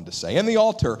tough one to say. And the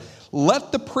altar,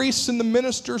 let the priests and the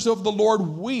ministers of the Lord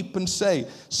weep and say,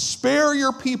 spare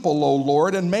your people, O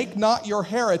Lord, and make not your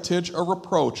heritage a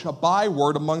reproach, a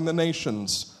byword among the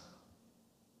nations.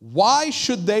 Why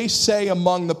should they say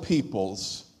among the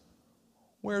peoples,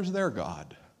 where's their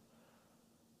God?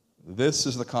 This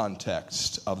is the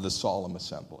context of the solemn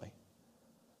assembly.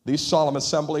 These solemn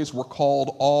assemblies were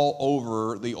called all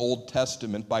over the Old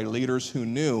Testament by leaders who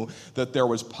knew that there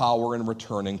was power in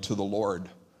returning to the Lord.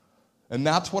 And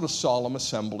that's what a solemn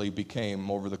assembly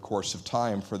became over the course of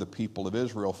time for the people of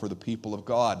Israel, for the people of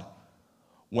God.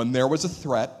 When there was a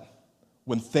threat,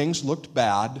 when things looked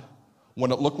bad,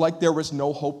 when it looked like there was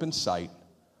no hope in sight,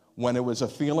 when it was a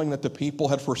feeling that the people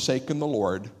had forsaken the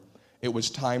Lord, it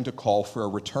was time to call for a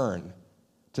return,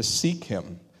 to seek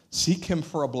him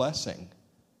for a blessing,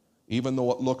 even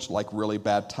though it looks like really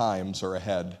bad times are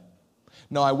ahead.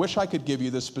 Now, I wish I could give you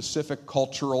the specific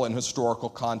cultural and historical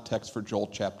context for Joel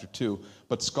chapter 2,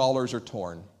 but scholars are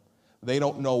torn. They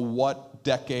don't know what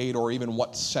decade or even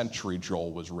what century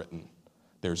Joel was written.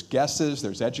 There's guesses,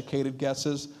 there's educated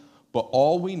guesses, but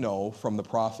all we know from the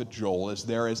prophet Joel is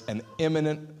there is an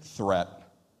imminent threat.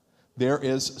 There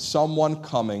is someone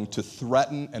coming to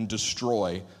threaten and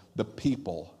destroy the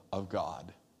people of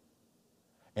God.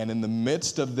 And in the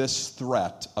midst of this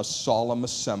threat, a solemn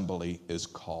assembly is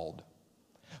called.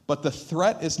 But the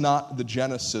threat is not the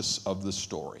genesis of the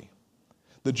story.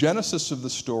 The genesis of the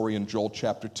story in Joel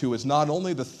chapter 2 is not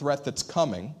only the threat that's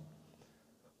coming,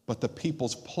 but the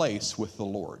people's place with the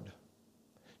Lord.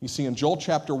 You see, in Joel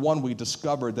chapter 1, we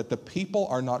discovered that the people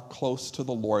are not close to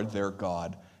the Lord their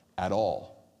God at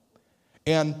all.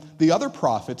 And the other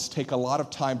prophets take a lot of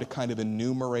time to kind of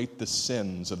enumerate the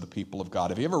sins of the people of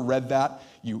God. Have you ever read that?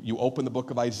 You open the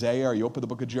book of Isaiah, or you open the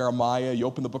book of Jeremiah, you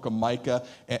open the book of Micah,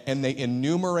 and they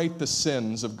enumerate the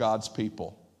sins of God's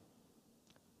people.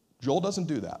 Joel doesn't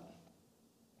do that.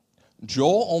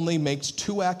 Joel only makes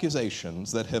two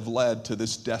accusations that have led to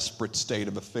this desperate state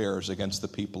of affairs against the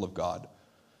people of God.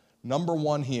 Number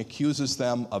one, he accuses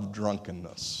them of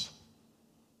drunkenness.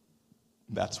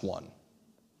 That's one.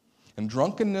 And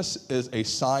drunkenness is a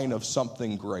sign of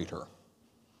something greater.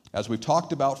 As we've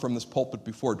talked about from this pulpit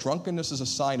before, drunkenness is a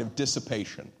sign of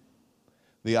dissipation.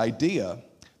 The idea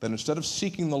that instead of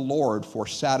seeking the Lord for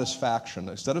satisfaction,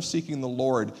 instead of seeking the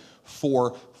Lord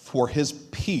for his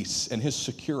peace and his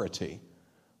security,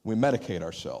 we medicate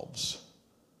ourselves.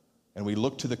 And we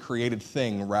look to the created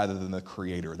thing rather than the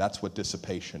creator. That's what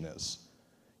dissipation is.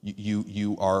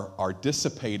 You are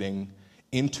dissipating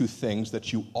into things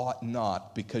that you ought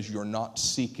not because you're not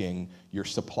seeking your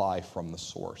supply from the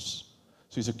source.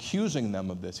 So he's accusing them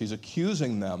of this. He's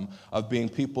accusing them of being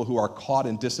people who are caught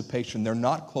in dissipation. They're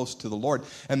not close to the Lord.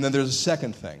 And then there's a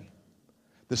second thing.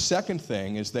 The second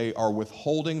thing is they are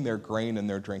withholding their grain and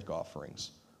their drink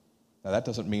offerings. Now that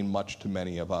doesn't mean much to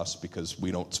many of us because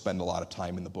we don't spend a lot of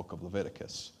time in the book of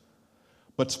Leviticus.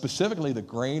 But specifically, the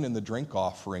grain and the drink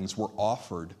offerings were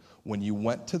offered when you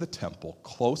went to the temple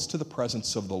close to the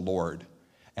presence of the Lord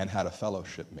and had a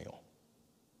fellowship meal.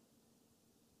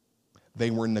 They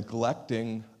were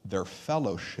neglecting their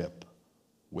fellowship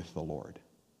with the Lord.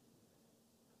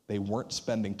 They weren't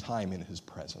spending time in his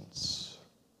presence.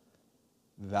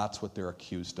 That's what they're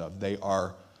accused of. They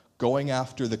are going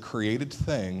after the created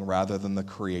thing rather than the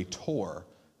creator,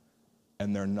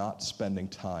 and they're not spending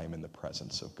time in the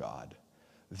presence of God.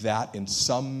 That, in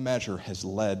some measure, has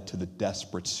led to the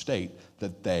desperate state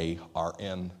that they are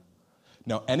in.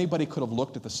 Now, anybody could have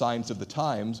looked at the signs of the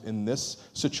times in this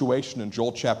situation in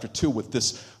Joel chapter 2 with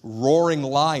this roaring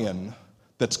lion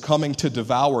that's coming to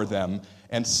devour them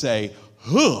and say,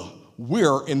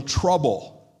 we're in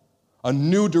trouble. A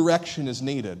new direction is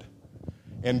needed.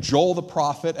 And Joel the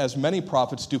prophet, as many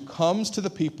prophets do, comes to the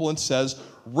people and says,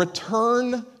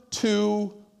 return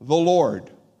to the Lord.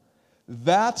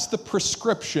 That's the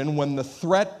prescription when the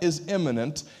threat is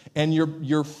imminent and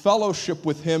your fellowship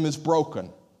with him is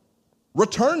broken.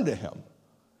 Return to him.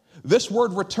 This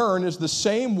word return is the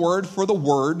same word for the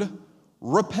word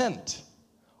repent.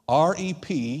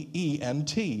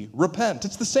 R-E-P-E-N-T. Repent.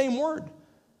 It's the same word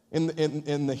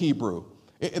in the Hebrew.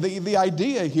 The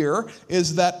idea here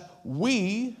is that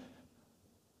we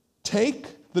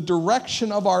take the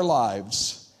direction of our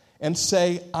lives and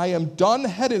say, I am done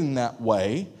heading that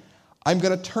way. I'm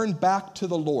going to turn back to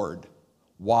the Lord.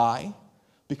 Why?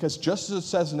 Because just as it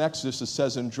says in Exodus, it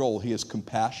says in Joel, he is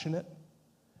compassionate,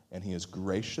 and he is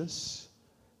gracious,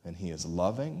 and he is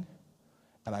loving,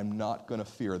 and I'm not going to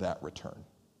fear that return.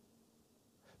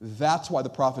 That's why the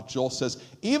prophet Joel says,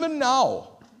 even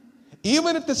now,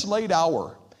 even at this late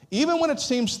hour, even when it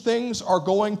seems things are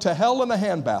going to hell in a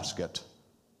handbasket,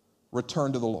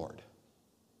 return to the Lord.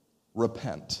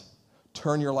 Repent.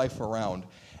 Turn your life around.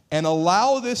 And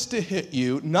allow this to hit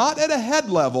you, not at a head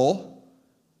level,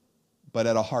 but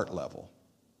at a heart level.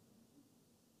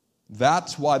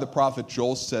 That's why the prophet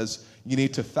Joel says you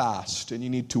need to fast, and you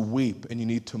need to weep, and you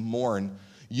need to mourn.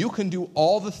 You can do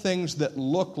all the things that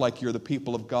look like you're the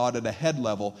people of God at a head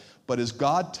level, but is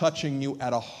God touching you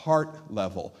at a heart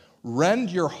level?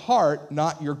 Rend your heart,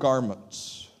 not your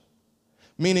garments.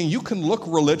 Meaning you can look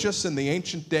religious in the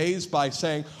ancient days by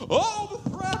saying, oh, the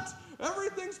threat,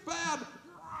 everything's bad.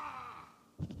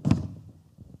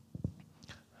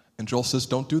 And Joel says,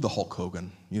 don't do the Hulk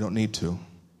Hogan. You don't need to.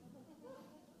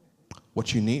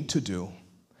 What you need to do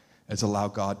is allow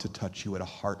God to touch you at a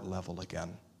heart level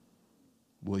again.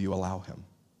 Will you allow him?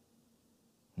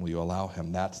 Will you allow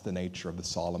him? That's the nature of the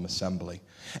solemn assembly.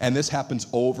 And this happens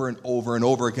over and over and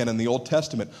over again in the Old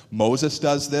Testament. Moses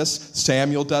does this.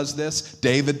 Samuel does this.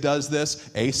 David does this.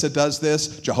 Asa does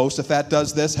this. Jehoshaphat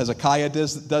does this. Hezekiah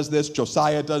does this.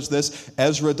 Josiah does this.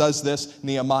 Ezra does this.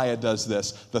 Nehemiah does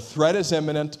this. The threat is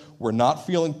imminent. We're not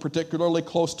feeling particularly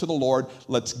close to the Lord.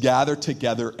 Let's gather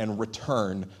together and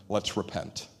return. Let's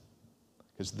repent.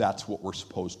 Because that's what we're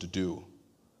supposed to do.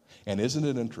 And isn't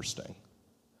it interesting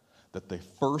that the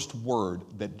first word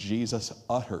that Jesus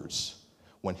utters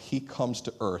when he comes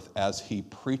to earth as he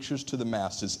preaches to the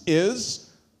masses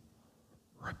is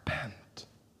repent,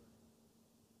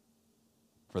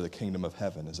 for the kingdom of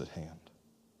heaven is at hand.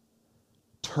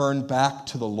 Turn back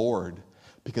to the Lord,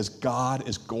 because God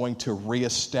is going to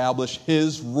reestablish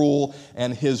his rule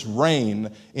and his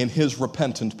reign in his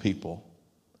repentant people.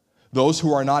 Those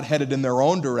who are not headed in their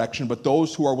own direction, but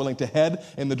those who are willing to head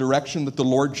in the direction that the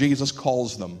Lord Jesus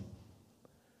calls them.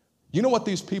 You know what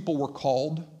these people were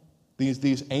called?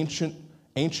 These ancient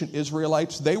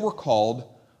Israelites? They were called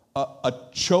a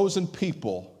chosen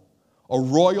people, a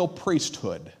royal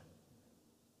priesthood.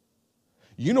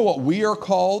 You know what we are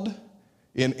called?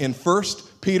 In 1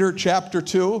 Peter chapter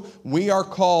 2, we are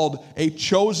called a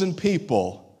chosen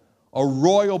people, a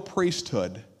royal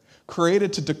priesthood.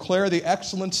 created to declare the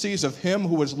excellencies of him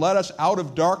who has led us out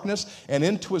of darkness and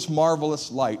into his marvelous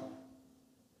light.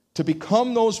 To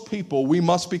become those people, we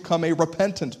must become a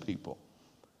repentant people.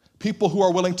 People who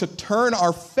are willing to turn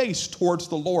our face towards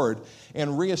the Lord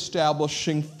and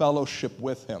reestablishing fellowship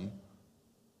with him.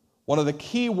 One of the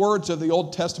key words of the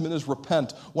Old Testament is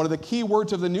repent. One of the key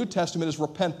words of the New Testament is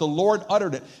repent. The Lord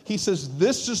uttered it. He says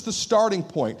this is the starting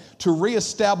point to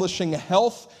reestablishing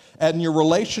health and your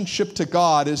relationship to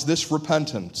God is this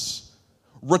repentance.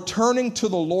 Returning to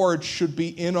the Lord should be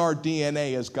in our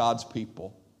DNA as God's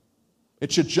people.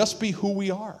 It should just be who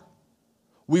we are.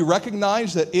 We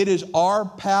recognize that it is our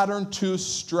pattern to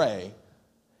stray.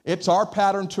 It's our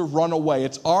pattern to run away.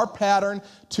 It's our pattern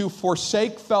to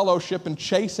forsake fellowship and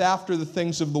chase after the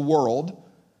things of the world,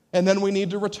 and then we need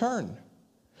to return.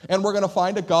 And we're going to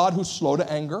find a God who's slow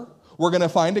to anger. We're going to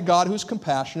find a God who's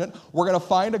compassionate. We're going to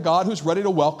find a God who's ready to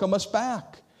welcome us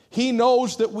back. He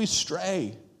knows that we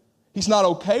stray. He's not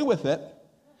okay with it,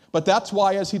 but that's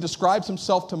why as he describes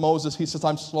himself to Moses, he says,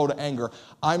 I'm slow to anger.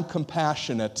 I'm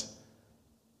compassionate.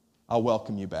 I'll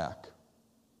welcome you back.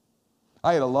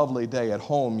 I had a lovely day at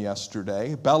home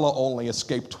yesterday. Bella only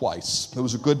escaped twice. It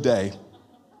was a good day.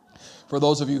 For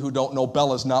those of you who don't know,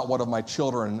 Bella's not one of my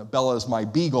children. Bella is my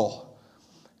beagle.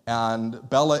 And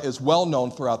Bella is well known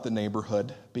throughout the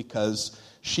neighborhood because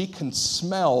she can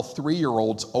smell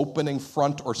 3-year-olds opening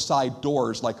front or side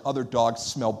doors like other dogs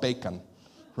smell bacon,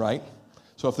 right?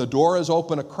 So if the door is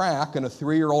open a crack and a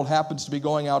 3-year-old happens to be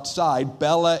going outside,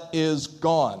 Bella is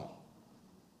gone.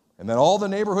 And then all the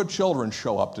neighborhood children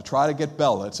show up to try to get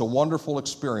Bella. It's a wonderful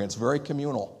experience, very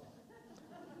communal.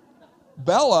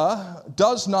 Bella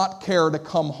does not care to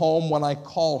come home when I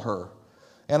call her.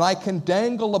 And I can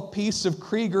dangle a piece of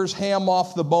Krieger's ham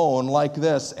off the bone like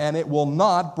this, and it will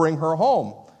not bring her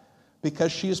home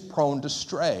because she is prone to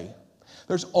stray.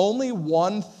 There's only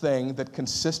one thing that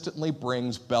consistently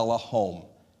brings Bella home,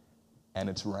 and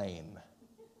it's rain.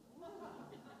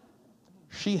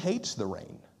 She hates the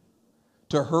rain.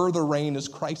 To her, the rain is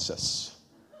crisis.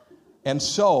 And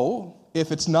so,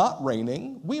 if it's not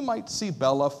raining, we might see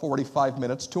Bella 45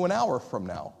 minutes to an hour from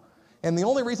now. And the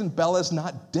only reason Bella's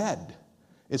not dead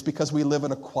is because we live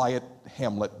in a quiet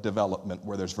hamlet development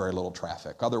where there's very little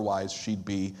traffic. Otherwise, she'd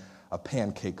be a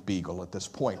pancake beagle at this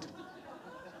point.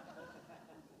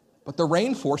 But the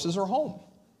rain forces her home.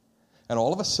 And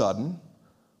all of a sudden,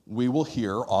 we will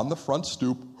hear on the front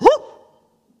stoop, whoop!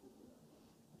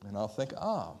 And I'll think,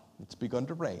 it's begun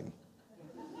to rain.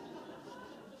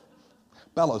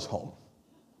 Bella's home.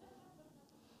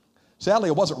 Sadly,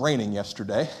 it wasn't raining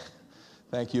yesterday.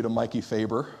 Thank you to Mikey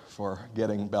Faber for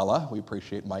getting Bella. We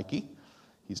appreciate Mikey.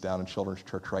 He's down in Children's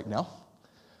Church right now.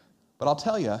 But I'll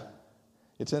tell you,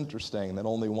 it's interesting that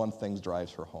only one thing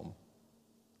drives her home.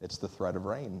 It's the threat of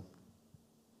rain.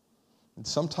 And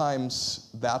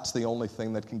sometimes that's the only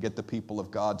thing that can get the people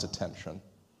of God's attention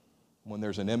when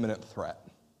there's an imminent threat.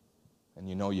 And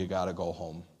you know you got to go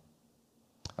home.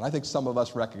 And I think some of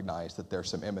us recognize that there's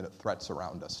some imminent threats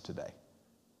around us today.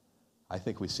 I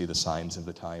think we see the signs of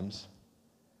the times.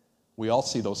 We all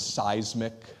see those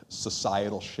seismic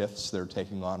societal shifts that are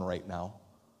taking on right now.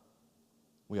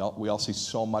 We all see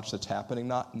so much that's happening,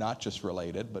 not just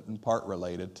related, but in part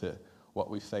related to what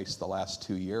we faced the last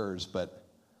 2 years. But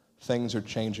things are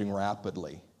changing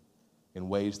rapidly in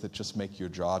ways that just make your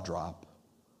jaw drop.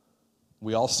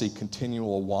 We all see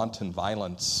continual wanton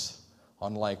violence,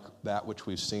 unlike that which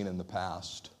we've seen in the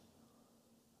past.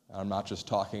 I'm not just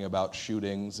talking about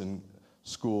shootings in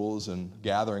schools and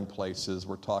gathering places.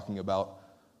 We're talking about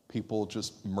people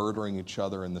just murdering each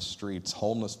other in the streets,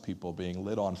 homeless people being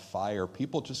lit on fire,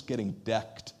 people just getting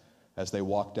decked as they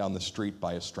walk down the street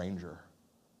by a stranger.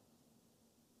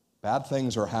 Bad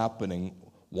things are happening.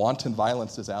 Wanton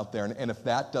violence is out there. And if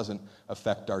that doesn't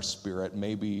affect our spirit,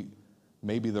 maybe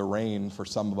the rain for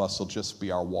some of us will just be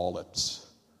our wallets,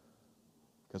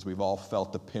 because we've all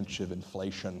felt the pinch of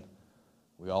inflation.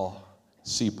 We all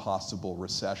see possible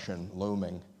recession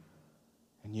looming.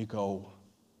 And you go,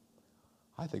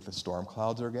 I think the storm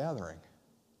clouds are gathering.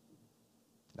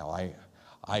 Now,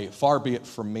 I far be it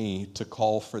from me to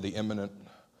call for the imminent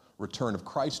return of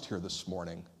Christ here this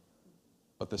morning,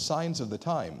 but the signs of the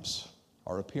times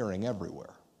are appearing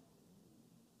everywhere.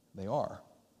 They are.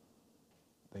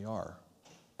 They are.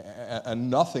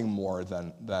 And nothing more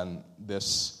than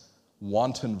this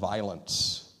wanton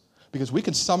violence. Because we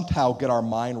can somehow get our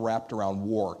mind wrapped around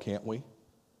war, can't we?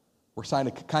 We're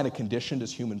kind of conditioned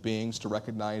as human beings to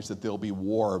recognize that there'll be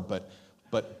war, but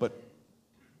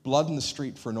blood in the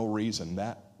street for no reason,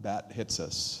 that hits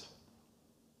us.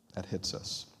 That hits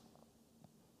us.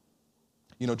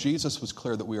 You know, Jesus was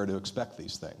clear that we are to expect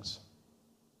these things.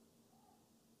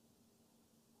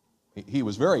 He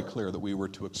was very clear that we were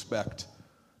to expect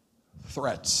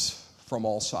threats from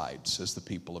all sides as the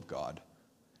people of God.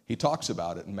 He talks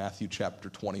about it in Matthew chapter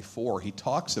 24. He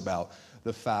talks about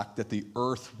the fact that the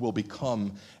earth will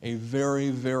become a very,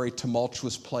 very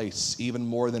tumultuous place, even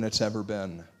more than it's ever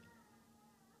been.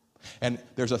 And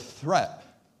there's a threat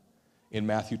in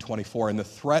Matthew 24, and the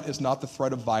threat is not the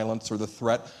threat of violence or the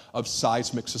threat of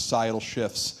seismic societal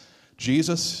shifts.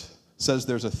 Jesus says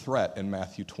there's a threat in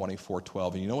Matthew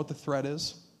 24:12, and you know what the threat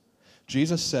is?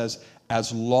 Jesus says,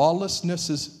 as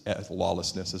lawlessness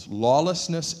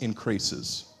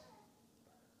increases,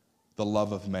 the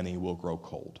love of many will grow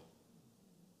cold.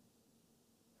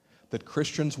 That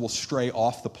Christians will stray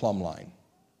off the plumb line.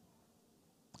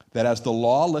 That as the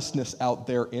lawlessness out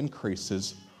there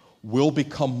increases, we'll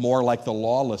become more like the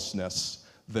lawlessness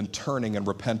than turning and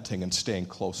repenting and staying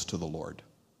close to the Lord.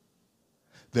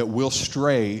 That we'll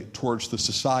stray towards the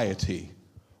society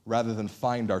rather than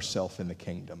find ourselves in the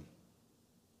kingdom.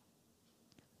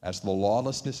 As the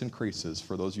lawlessness increases,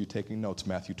 for those of you taking notes,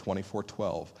 Matthew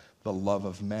 24:12, the love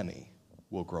of many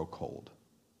will grow cold.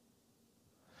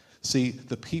 See,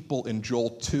 the people in Joel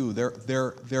 2,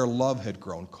 their love had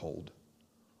grown cold.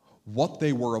 What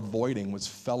they were avoiding was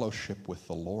fellowship with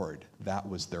the Lord. That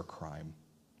was their crime.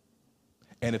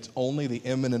 And it's only the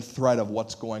imminent threat of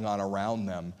what's going on around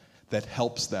them that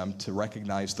helps them to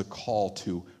recognize the call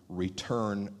to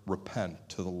return, repent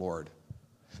to the Lord.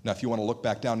 Now, if you want to look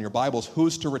back down in your Bibles,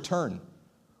 who's to return?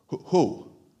 Who?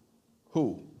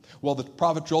 Well, the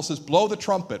prophet Joel says, blow the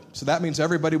trumpet. So that means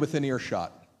everybody within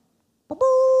earshot.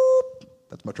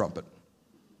 That's my trumpet.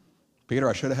 Peter,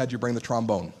 I should have had you bring the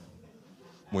trombone.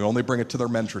 We only bring it to their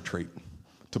men's retreat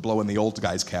to blow in the old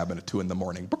guy's cabin at 2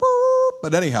 a.m.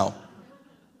 But anyhow,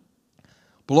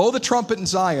 blow the trumpet in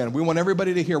Zion. We want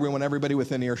everybody to hear. We want everybody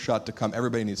within earshot to come.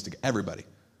 Everybody needs to, everybody.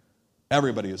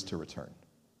 Everybody is to return.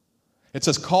 It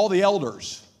says, call the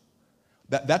elders.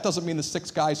 That doesn't mean the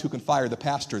 6 guys who can fire the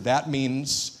pastor. That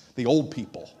means the old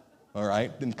people, all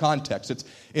right, in context.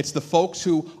 It's the folks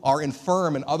who are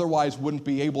infirm and otherwise wouldn't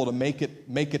be able to make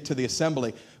it to the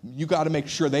assembly. You got to make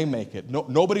sure they make it.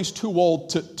 Nobody's too old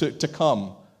to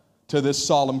come to this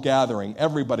solemn gathering.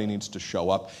 Everybody needs to show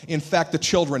up. In fact, the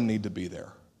children need to be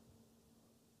there.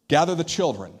 Gather the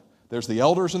children. There's the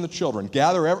elders and the children.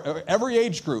 Gather every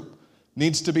age group.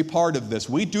 Needs to be part of this.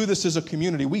 We do this as a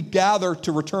community. We gather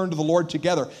to return to the Lord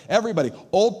together. Everybody,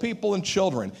 old people and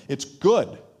children. It's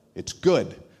good. It's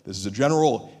good. This is a general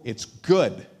rule. It's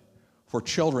good for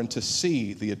children to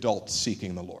see the adults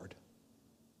seeking the Lord.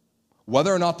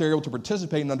 Whether or not they're able to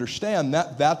participate and understand,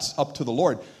 that's up to the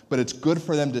Lord. But it's good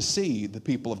for them to see the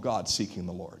people of God seeking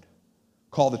the Lord.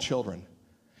 Call the children.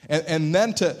 And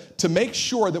then to make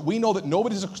sure that we know that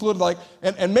nobody's excluded,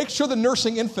 and make sure the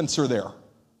nursing infants are there.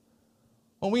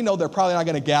 Well, we know they're probably not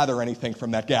going to gather anything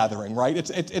from that gathering, right?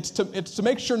 It's to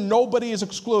make sure nobody is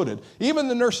excluded, even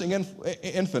the nursing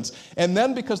infants. And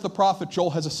then because the prophet Joel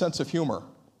has a sense of humor,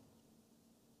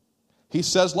 he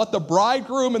says, let the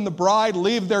bridegroom and the bride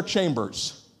leave their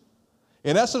chambers.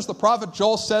 In essence, the prophet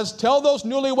Joel says, tell those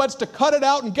newlyweds to cut it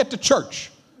out and get to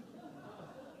church.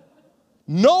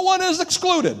 No one is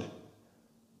excluded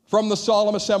from the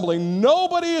solemn assembly.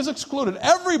 Nobody is excluded.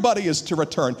 Everybody is to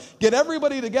return. Get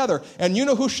everybody together. And you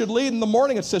know who should lead in the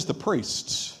morning? It says the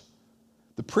priests.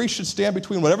 The priest should stand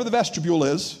between whatever the vestibule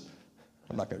is.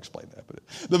 I'm not going to explain that, but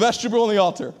the vestibule and the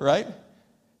altar, right?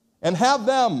 And have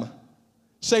them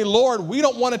say, Lord, we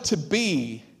don't want it to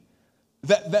be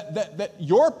that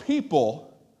your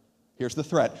people, here's the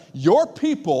threat, your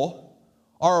people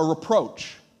are a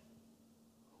reproach.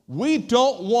 We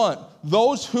don't want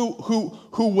those who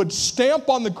would stamp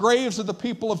on the graves of the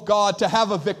people of God to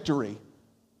have a victory.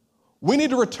 We need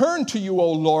to return to you,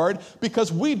 O Lord,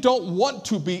 because we don't want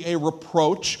to be a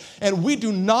reproach, and we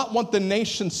do not want the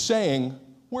nation saying,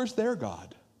 where's their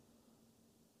God?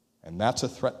 And that's a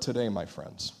threat today, my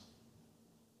friends.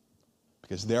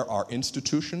 Because there are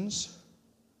institutions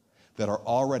that are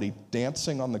already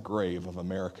dancing on the grave of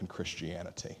American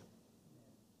Christianity.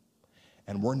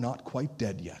 And we're not quite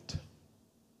dead yet.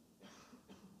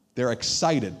 They're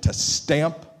excited to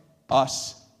stamp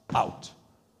us out.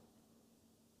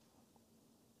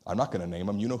 I'm not going to name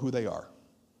them. You know who they are.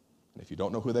 And if you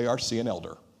don't know who they are, see an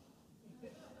elder.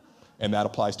 And that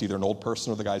applies to either an old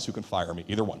person or the guys who can fire me.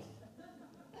 Either one.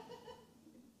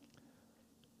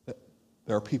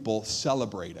 There are people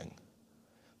celebrating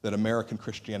that American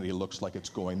Christianity looks like it's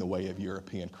going the way of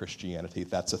European Christianity.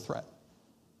 That's a threat.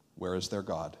 Where is their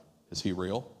God? Is he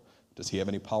real? Does he have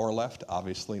any power left?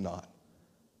 Obviously not.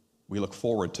 We look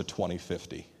forward to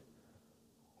 2050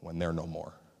 when they're no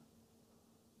more.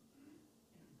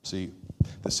 See,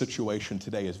 The situation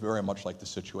today is very much like the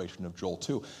situation of Joel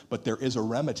 2, but there is a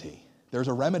remedy. There's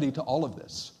a remedy to all of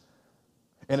this.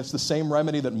 And it's the same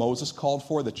remedy that Moses called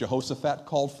for, that Jehoshaphat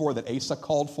called for, that Asa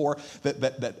called for,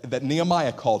 that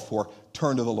Nehemiah called for.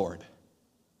 Turn to the Lord.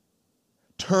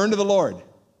 Turn to the Lord,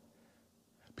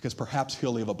 because perhaps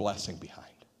he'll leave a blessing behind.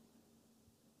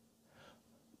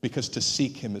 Because to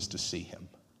seek him is to see him.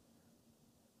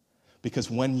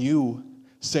 Because when you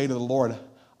say to the Lord,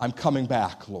 I'm coming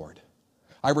back, Lord.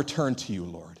 I return to you,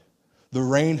 Lord. The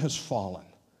rain has fallen,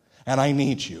 and I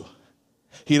need you.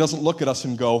 He doesn't look at us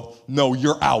and go, no,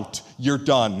 you're out, you're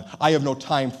done, I have no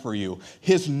time for you.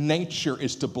 His nature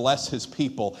is to bless his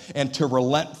people and to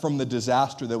relent from the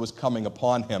disaster that was coming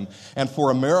upon him. And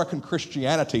for American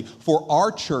Christianity, for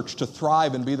our church to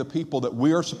thrive and be the people that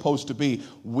we are supposed to be,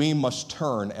 we must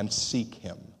turn and seek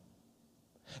him.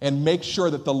 And make sure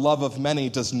that the love of many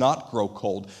does not grow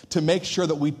cold, to make sure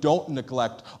that we don't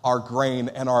neglect our grain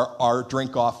and our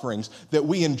drink offerings, that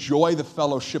we enjoy the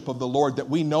fellowship of the Lord, that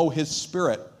we know his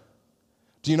Spirit.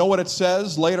 Do you know what it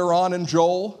says later on in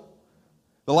Joel?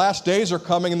 The last days are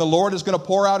coming and the Lord is going to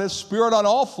pour out his Spirit on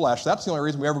all flesh. That's the only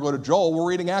reason we ever go to Joel. We're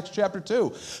reading Acts chapter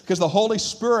 2, because the Holy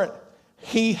Spirit,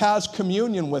 he has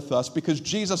communion with us because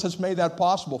Jesus has made that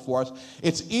possible for us.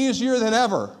 It's easier than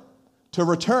ever to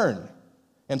return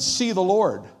and see the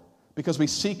Lord, because we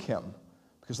seek him,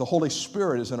 because the Holy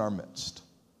Spirit is in our midst.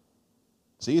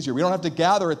 It's easier. We don't have to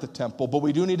gather at the temple, but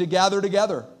we do need to gather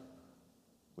together.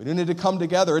 We do need to come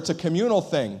together. It's a communal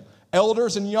thing.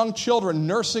 Elders and young children,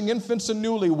 nursing infants and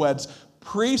newlyweds,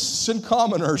 priests and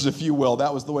commoners, if you will.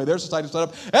 That was the way their society set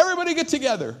up. Everybody get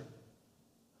together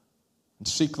and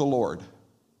seek the Lord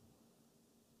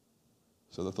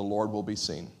so that the Lord will be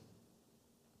seen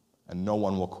and no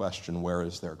one will question, where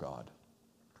is their God?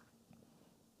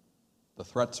 The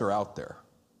threats are out there,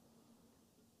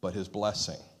 but his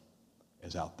blessing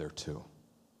is out there too.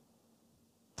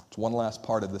 It's one last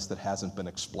part of this that hasn't been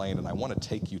explained, and I want to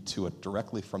take you to it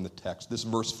directly from the text. This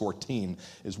verse 14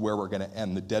 is where we're going to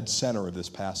end, the dead center of this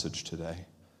passage today.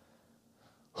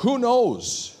 Who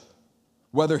knows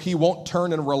whether he won't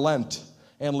turn and relent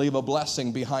and leave a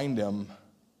blessing behind him,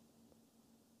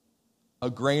 a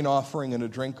grain offering and a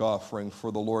drink offering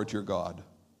for the Lord your God.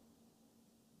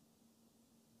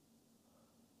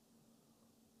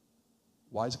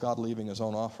 Why is God leaving his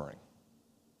own offering?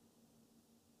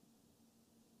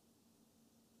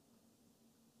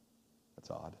 That's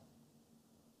odd.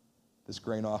 This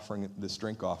grain offering, this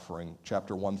drink offering,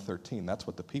 chapter 113, that's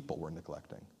what the people were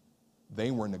neglecting.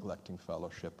 They were neglecting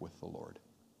fellowship with the Lord.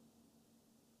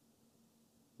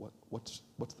 What's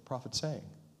the prophet saying?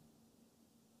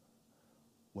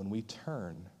 When we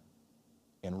turn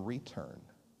and return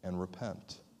and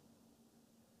repent,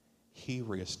 he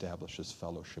reestablishes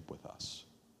fellowship with us.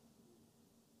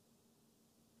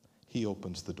 He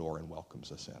opens the door and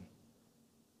welcomes us in.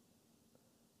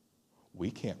 We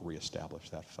can't reestablish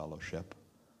that fellowship.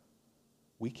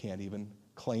 We can't even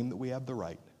claim that we have the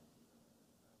right.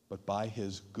 But by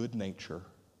his good nature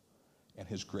and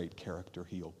his great character,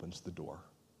 he opens the door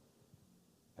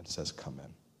and says, come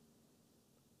in.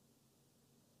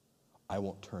 I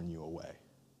won't turn you away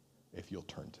if you'll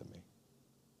turn to me.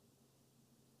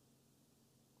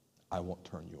 I won't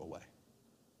turn you away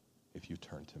if you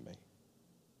turn to me.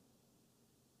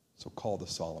 So call the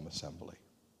solemn assembly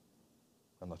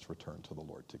and let's return to the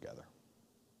Lord together.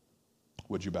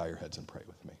 Would you bow your heads and pray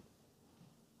with me?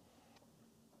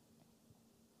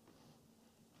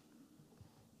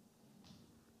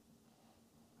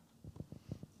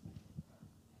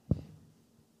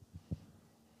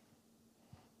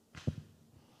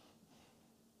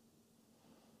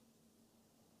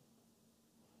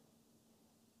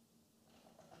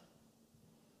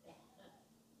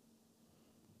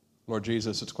 Lord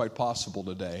Jesus, it's quite possible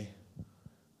today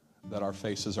that our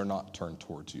faces are not turned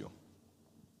towards you.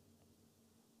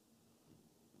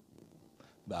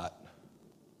 That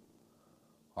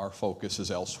our focus is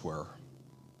elsewhere.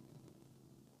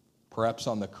 Perhaps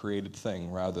on the created thing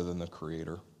rather than the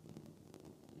Creator.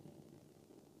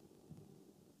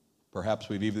 Perhaps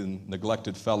we've even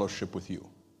neglected fellowship with you.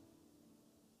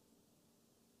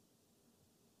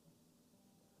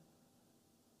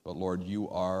 But Lord, you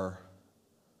are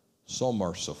so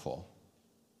merciful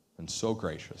and so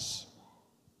gracious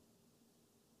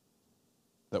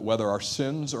that whether our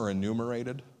sins are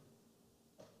enumerated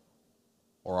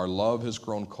or our love has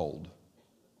grown cold,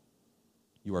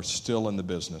 you are still in the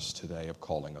business today of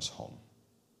calling us home.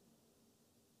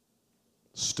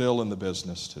 Still in the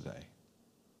business today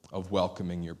of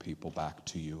welcoming your people back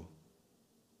to you.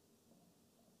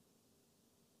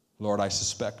 Lord, I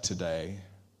suspect today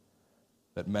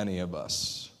that many of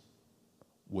us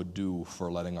would do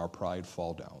for letting our pride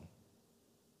fall down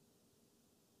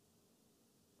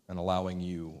and allowing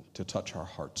you to touch our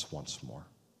hearts once more.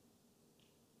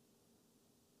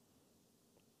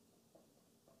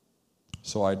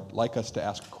 So I'd like us to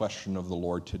ask a question of the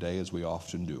Lord today, as we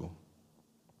often do.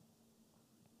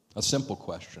 A simple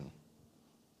question,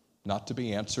 not to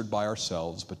be answered by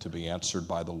ourselves, but to be answered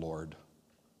by the Lord.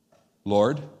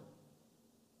 Lord,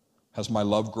 has my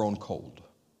love grown cold?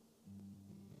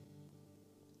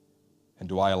 And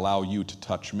do I allow you to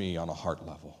touch me on a heart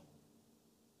level?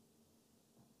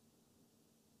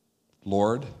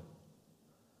 Lord,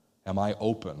 am I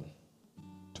open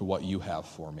to what you have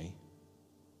for me?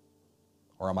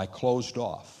 Or am I closed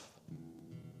off?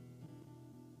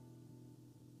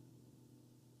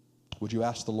 Would you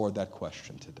ask the Lord that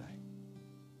question today?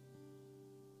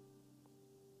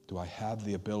 Do I have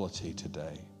the ability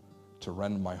today to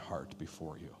rend my heart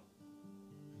before you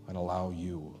and allow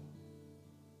you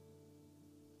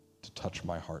to touch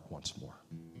my heart once more?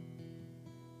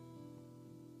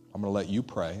 I'm going to let you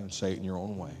pray and say it in your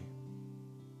own way.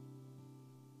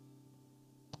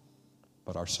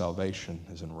 But our salvation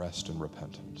is in rest and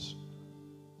repentance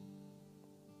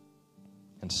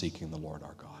and seeking the Lord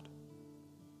our God.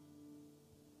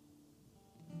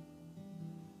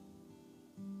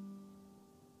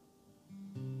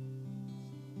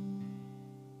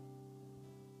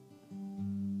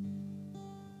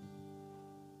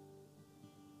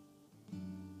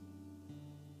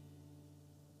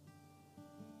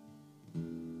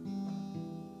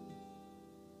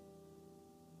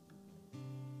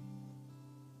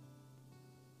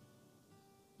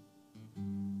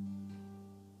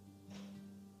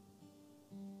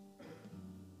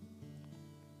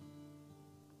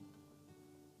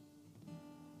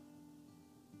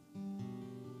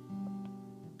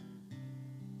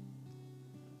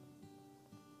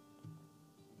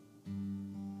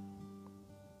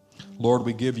 Lord,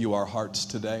 we give you our hearts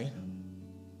today.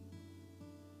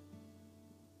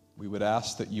 We would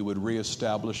ask that you would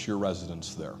reestablish your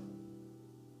residence there.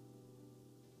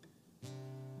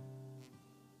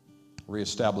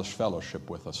 Reestablish fellowship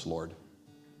with us, Lord.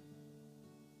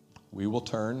 We will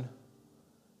turn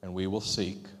and we will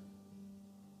seek.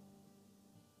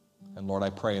 And Lord, I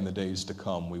pray in the days to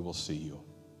come we will see you.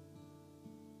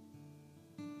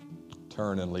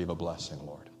 Turn and leave a blessing,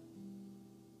 Lord.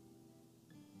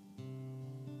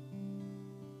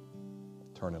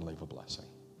 Turn and leave a blessing.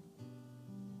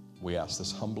 We ask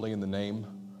this humbly in the name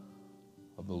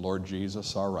of the Lord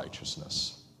Jesus, our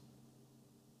righteousness.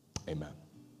 Amen.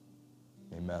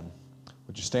 Amen.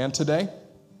 Would you stand today?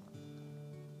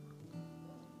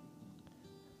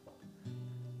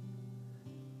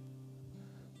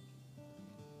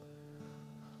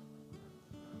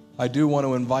 I do want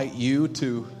to invite you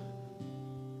to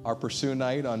our Pursue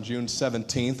Night on June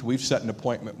 17th. We've set an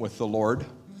appointment with the Lord.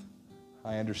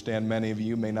 I understand many of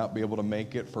you may not be able to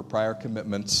make it for prior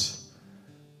commitments,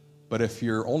 but if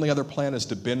your only other plan is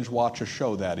to binge watch a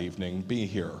show that evening, be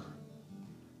here.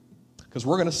 Because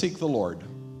we're going to seek the Lord.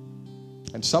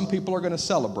 And some people are going to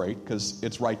celebrate because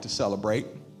it's right to celebrate.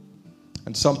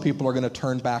 And some people are going to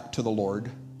turn back to the Lord.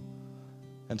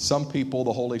 And some people,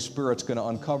 the Holy Spirit's going to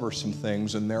uncover some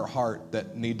things in their heart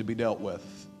that need to be dealt with.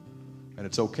 And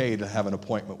it's okay to have an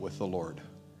appointment with the Lord.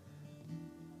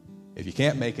 If you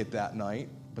can't make it that night,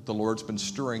 but the Lord's been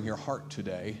stirring your heart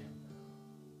today,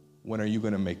 when are you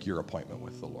going to make your appointment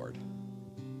with the Lord?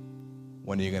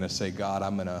 When are you going to say, God,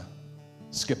 I'm going to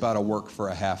skip out of work for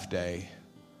a half day,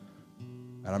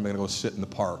 and I'm going to go sit in the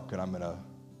park, and I'm going to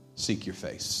seek your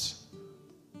face?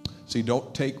 See,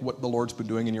 don't take what the Lord's been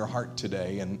doing in your heart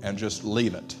today and just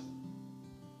leave it.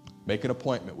 Make an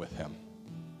appointment with him.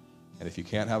 And if you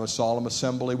can't have a solemn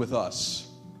assembly with us,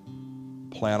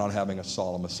 plan on having a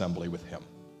solemn assembly with him.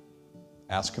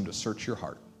 Ask him to search your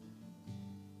heart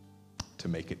to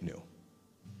make it new.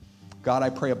 God, I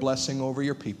pray a blessing over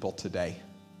your people today.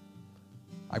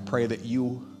 I pray that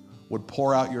you would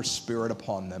pour out your Spirit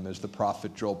upon them as the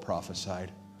prophet Joel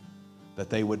prophesied, that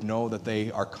they would know that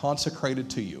they are consecrated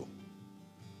to you,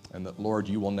 and that, Lord,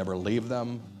 you will never leave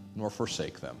them nor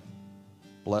forsake them.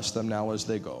 Bless them now as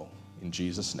they go. In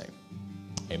Jesus' name,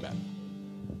 amen.